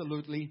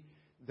 Absolutely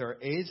there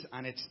is,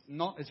 and it's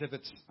not as if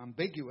it's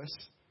ambiguous.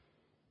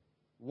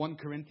 1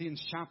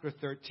 Corinthians chapter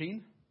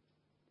 13.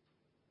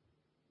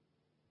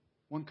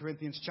 1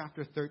 Corinthians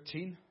chapter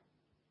 13,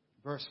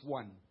 verse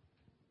 1.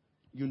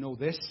 You know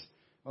this.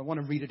 I want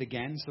to read it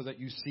again so that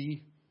you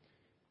see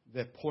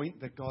the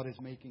point that God is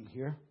making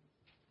here.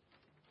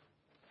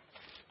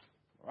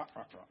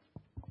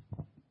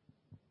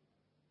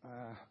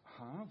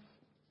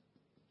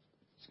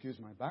 Excuse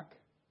my back.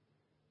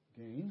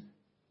 Again.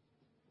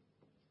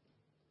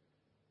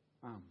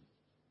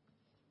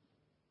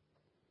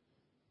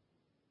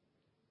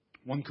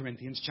 1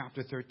 Corinthians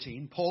chapter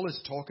 13. Paul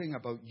is talking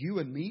about you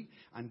and me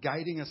and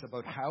guiding us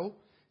about how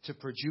to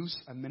produce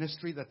a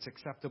ministry that's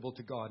acceptable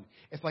to God.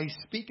 If I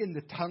speak in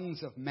the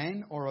tongues of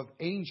men or of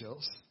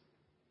angels,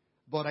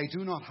 but I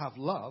do not have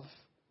love,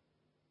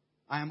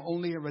 I am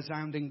only a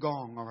resounding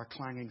gong or a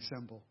clanging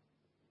cymbal.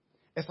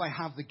 If I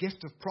have the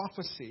gift of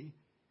prophecy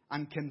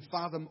and can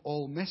fathom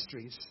all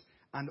mysteries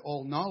and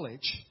all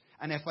knowledge,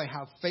 and if I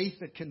have faith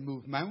that can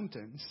move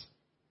mountains,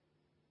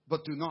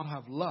 but do not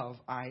have love,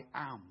 I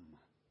am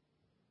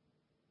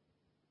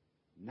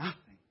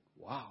nothing.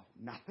 Wow,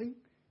 nothing?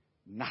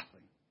 Nothing.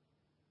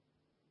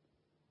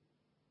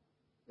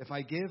 If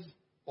I give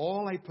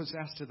all I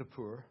possess to the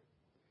poor,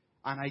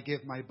 and I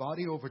give my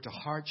body over to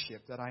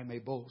hardship that I may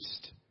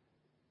boast,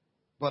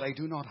 but I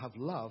do not have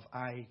love,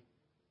 I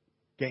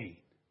gain.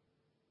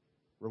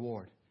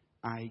 Reward.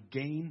 I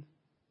gain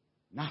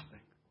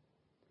nothing.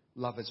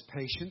 Love is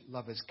patient.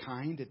 Love is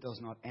kind. It does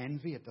not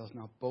envy. It does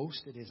not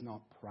boast. It is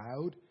not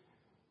proud.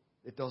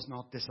 It does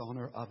not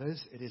dishonor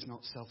others. It is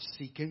not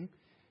self-seeking.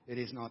 It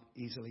is not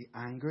easily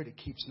angered. It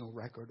keeps no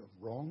record of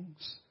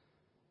wrongs.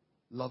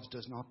 Love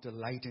does not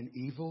delight in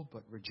evil,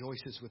 but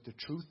rejoices with the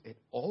truth. It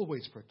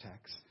always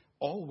protects,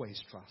 always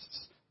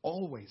trusts,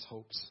 always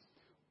hopes,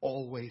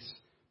 always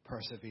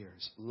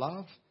perseveres.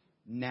 Love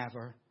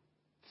never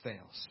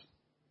fails.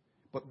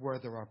 But where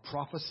there are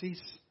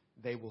prophecies,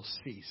 they will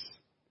cease.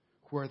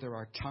 Where there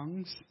are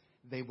tongues,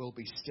 they will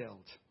be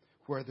stilled.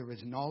 Where there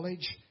is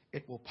knowledge,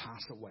 it will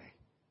pass away.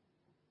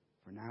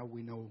 For now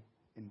we know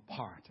in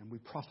part, and we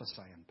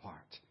prophesy in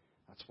part.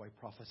 That's why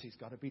prophecy's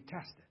got to be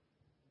tested.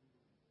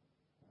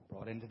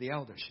 Brought into the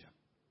eldership.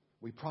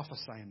 We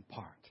prophesy in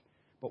part.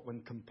 But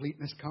when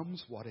completeness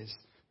comes, what is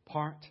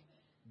part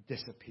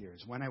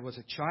disappears. When I was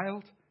a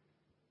child,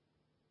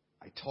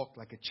 I talked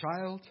like a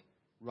child,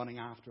 running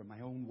after my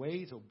own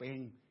ways,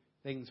 obeying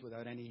things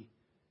without any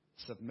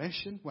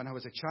submission. When I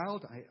was a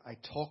child, I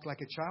talked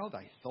like a child.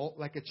 I thought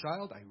like a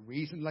child. I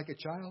reasoned like a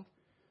child.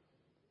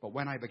 But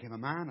when I became a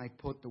man, I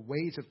put the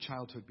ways of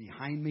childhood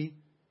behind me.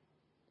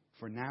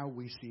 For now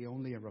we see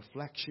only a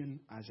reflection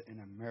as in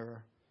a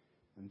mirror,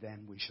 and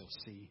then we shall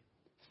see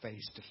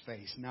face to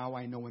face. Now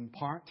I know in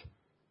part,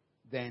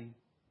 then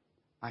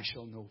I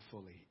shall know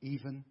fully,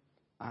 even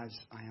as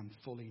I am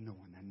fully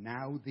known. And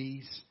now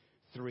these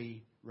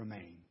three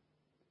remain: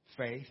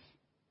 faith,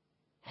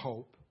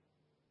 hope,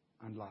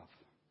 and love.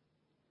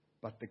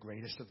 But the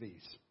greatest of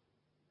these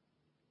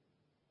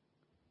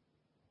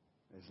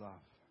is love.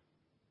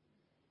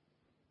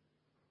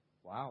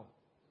 Wow.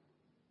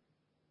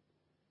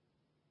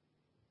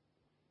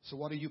 So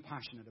what are you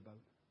passionate about?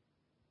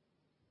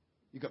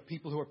 You've got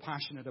people who are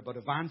passionate about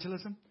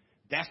evangelism.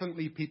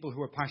 Definitely people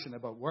who are passionate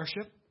about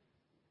worship.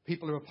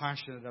 People who are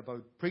passionate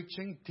about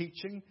preaching,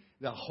 teaching,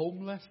 the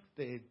homeless,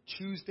 the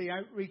Tuesday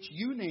outreach,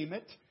 you name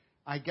it.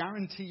 I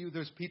guarantee you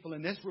there's people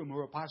in this room who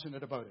are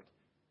passionate about it.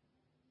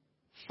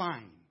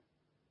 Fine.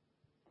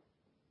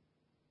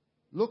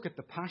 Look at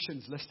the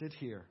passions listed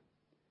here.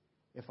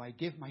 If I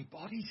give my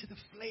body to the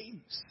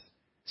flames,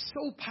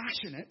 so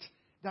passionate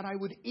that I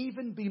would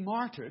even be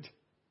martyred,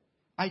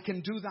 I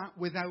can do that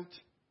without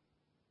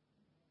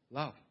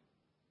love.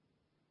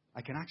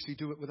 I can actually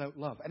do it without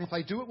love. And if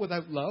I do it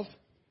without love,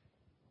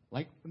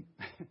 like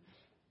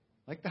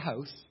the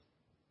house,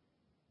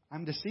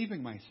 I'm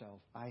deceiving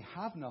myself. I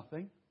have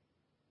nothing,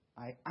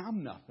 I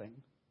am nothing,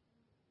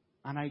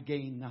 and I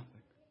gain nothing.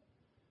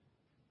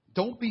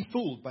 Don't be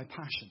fooled by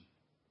passion.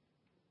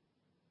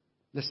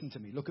 Listen to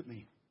me. Look at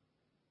me.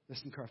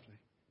 Listen carefully.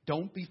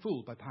 Don't be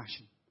fooled by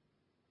passion.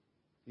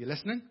 Are you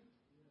listening?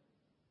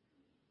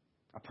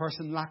 A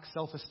person lacks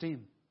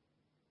self-esteem.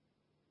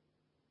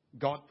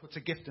 God puts a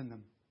gift in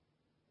them.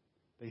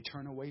 They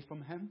turn away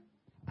from Him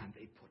and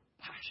they put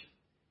passion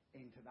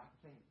into that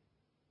thing.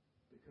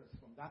 Because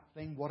from that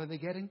thing, what are they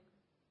getting?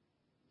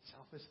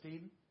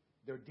 Self-esteem.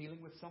 They're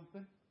dealing with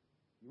something.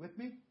 You with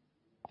me?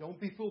 Don't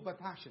be fooled by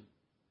passion.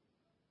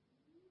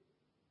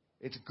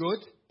 It's good,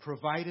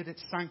 provided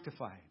it's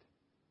sanctified.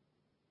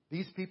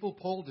 These people,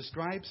 Paul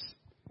describes,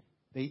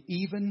 they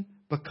even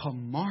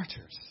become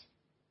martyrs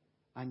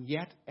and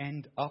yet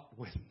end up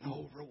with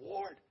no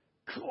reward.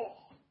 Cool.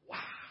 Wow.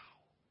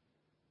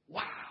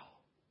 Wow.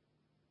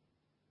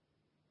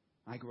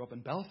 I grew up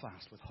in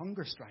Belfast with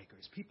hunger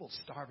strikers, people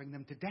starving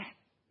them to death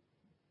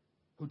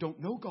who don't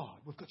know God.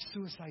 We've got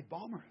suicide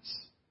bombers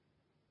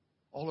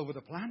all over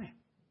the planet.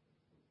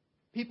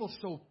 People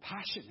so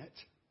passionate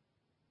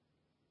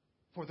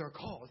for their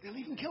cause, they'll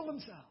even kill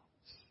themselves.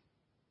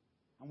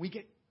 And we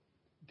get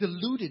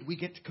deluded, we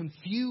get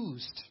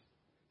confused,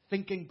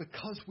 thinking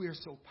because we're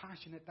so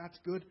passionate, that's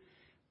good.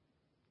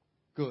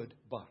 Good,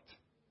 but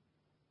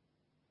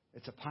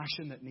it's a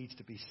passion that needs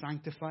to be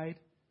sanctified,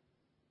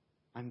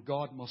 and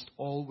God must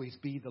always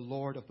be the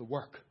Lord of the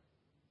work.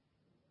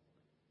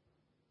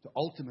 So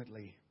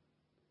ultimately,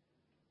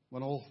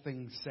 when all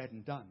things said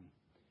and done,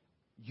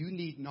 you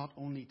need not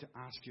only to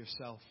ask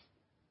yourself,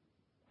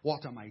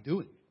 what am I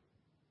doing?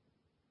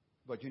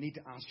 But you need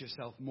to ask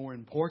yourself, more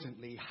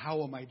importantly,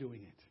 how am I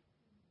doing it?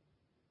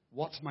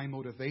 What's my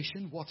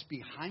motivation? What's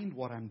behind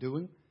what I'm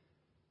doing?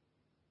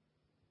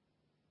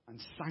 And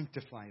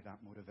sanctify that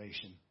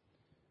motivation.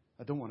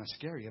 I don't want to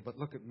scare you, but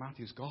look at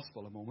Matthew's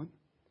Gospel a moment.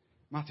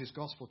 Matthew's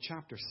Gospel,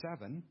 chapter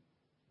 7.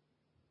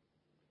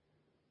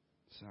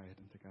 Sorry, I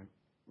don't think I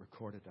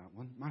recorded that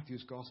one.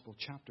 Matthew's Gospel,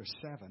 chapter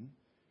 7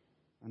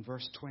 and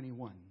verse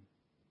 21.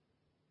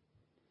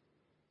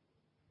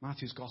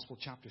 Matthew's Gospel,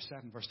 chapter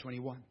 7, verse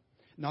 21.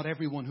 Not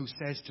everyone who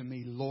says to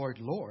me, Lord,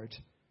 Lord,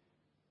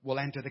 will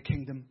enter the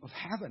kingdom of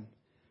heaven,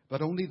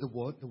 but only the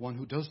one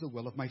who does the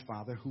will of my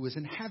Father who is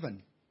in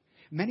heaven.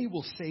 Many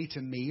will say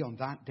to me on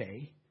that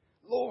day,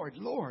 Lord,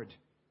 Lord,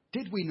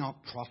 did we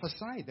not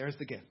prophesy? There's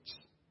the gifts,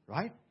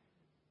 right?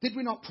 Did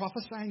we not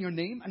prophesy in your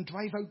name and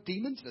drive out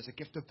demons? There's a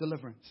gift of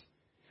deliverance.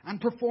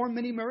 And perform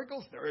many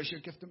miracles? There is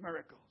your gift of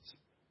miracles.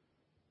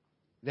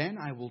 Then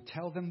I will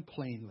tell them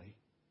plainly,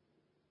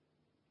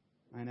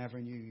 I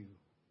never knew you.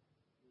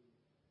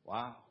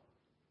 Wow.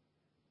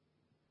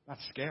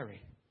 That's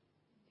scary.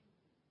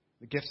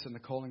 The gifts and the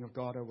calling of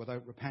God are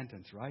without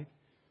repentance, right?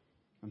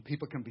 And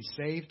people can be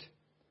saved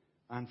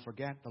and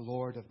forget the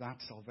Lord of that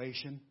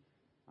salvation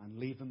and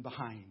leave Him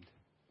behind.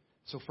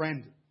 So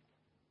friend,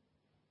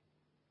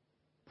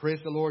 praise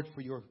the Lord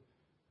for your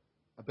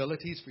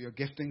abilities, for your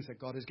giftings that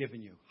God has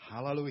given you.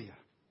 Hallelujah.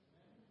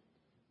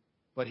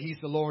 But He's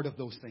the Lord of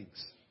those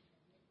things.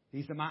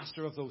 He's the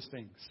master of those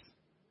things.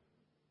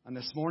 And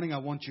this morning I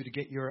want you to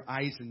get your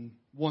eyes, in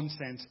one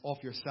sense,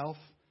 off yourself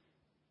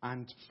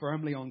and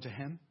firmly onto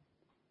Him.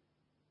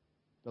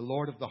 The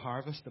Lord of the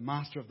harvest, the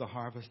master of the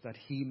harvest, that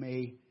He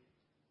may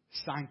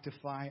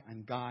sanctify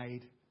and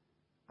guide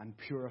and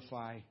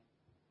purify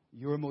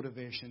your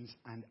motivations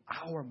and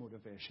our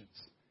motivations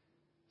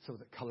so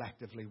that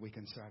collectively we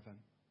can serve Him.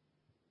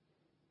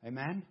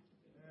 Amen?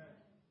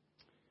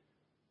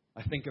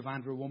 I think of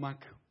Andrew Womack,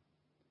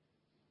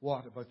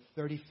 about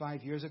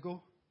 35 years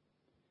ago?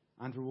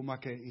 Andrew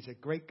Womack, he's a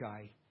great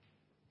guy.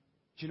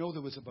 Do you know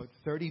there was about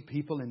 30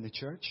 people in the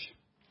church?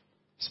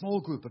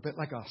 Small group, a bit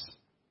like us.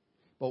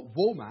 But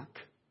Womack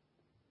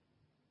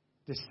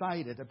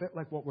decided, a bit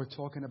like what we're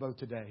talking about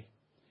today,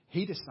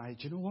 he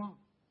decided, you know what?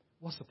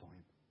 What's the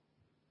point?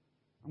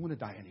 I'm going to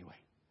die anyway.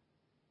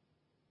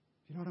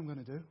 You know what I'm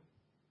going to do?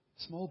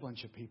 Small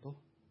bunch of people.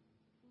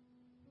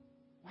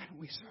 Why don't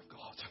we serve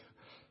God?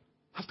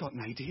 I've got an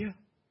idea.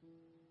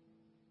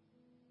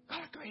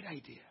 Got a great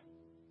idea.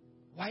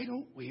 Why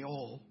don't we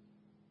all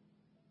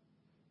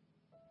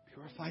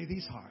purify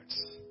these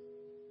hearts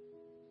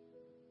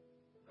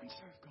and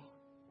serve God?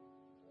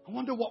 I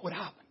wonder what would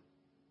happen.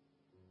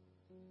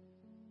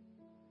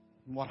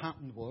 And what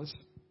happened was,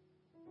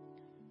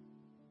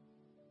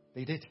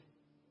 they did.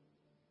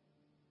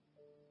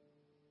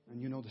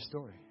 And you know the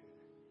story.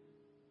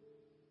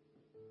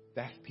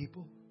 Deaf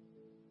people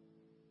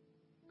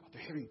got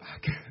their hearing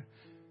back.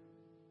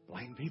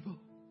 Blind people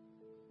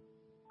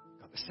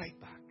got the sight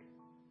back.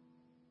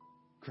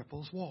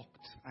 Cripples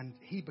walked. And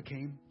he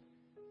became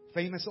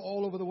famous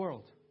all over the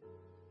world.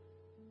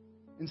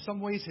 In some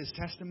ways, his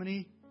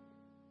testimony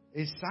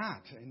is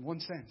sad in one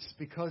sense.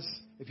 Because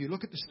if you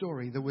look at the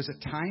story, there was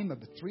a time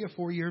of a 3 or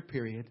 4 year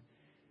period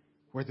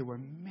where there were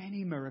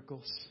many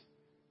miracles.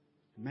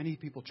 Many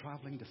people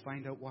traveling to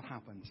find out what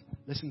happened.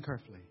 Listen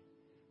carefully.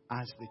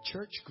 As the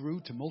church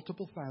grew to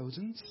multiple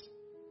thousands,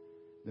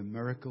 the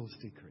miracles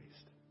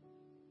decreased.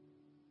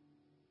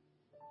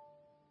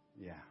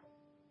 Yeah,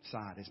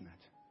 sad, isn't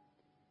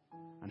it?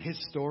 And his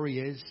story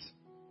is,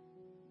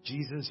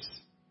 Jesus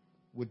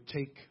would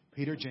take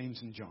Peter,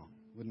 James, and John,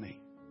 wouldn't he?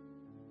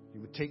 He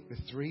would take the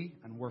three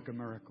and work a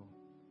miracle.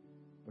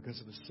 Because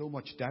there was so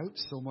much doubt,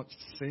 so much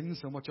sin,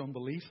 so much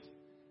unbelief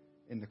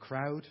in the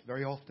crowd.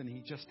 Very often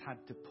he just had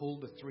to pull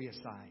the three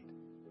aside.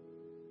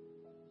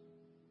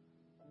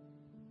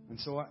 And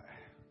so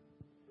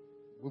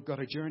we've got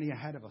a journey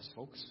ahead of us,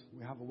 folks.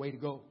 We have a way to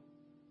go.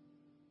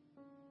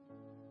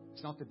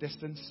 It's not the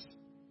distance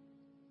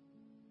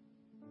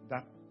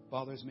that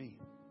bothers me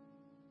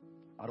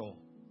at all.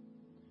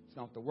 It's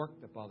not the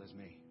work that bothers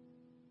me.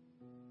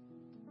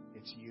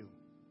 It's you.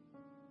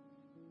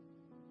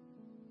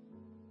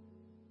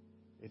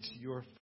 It's your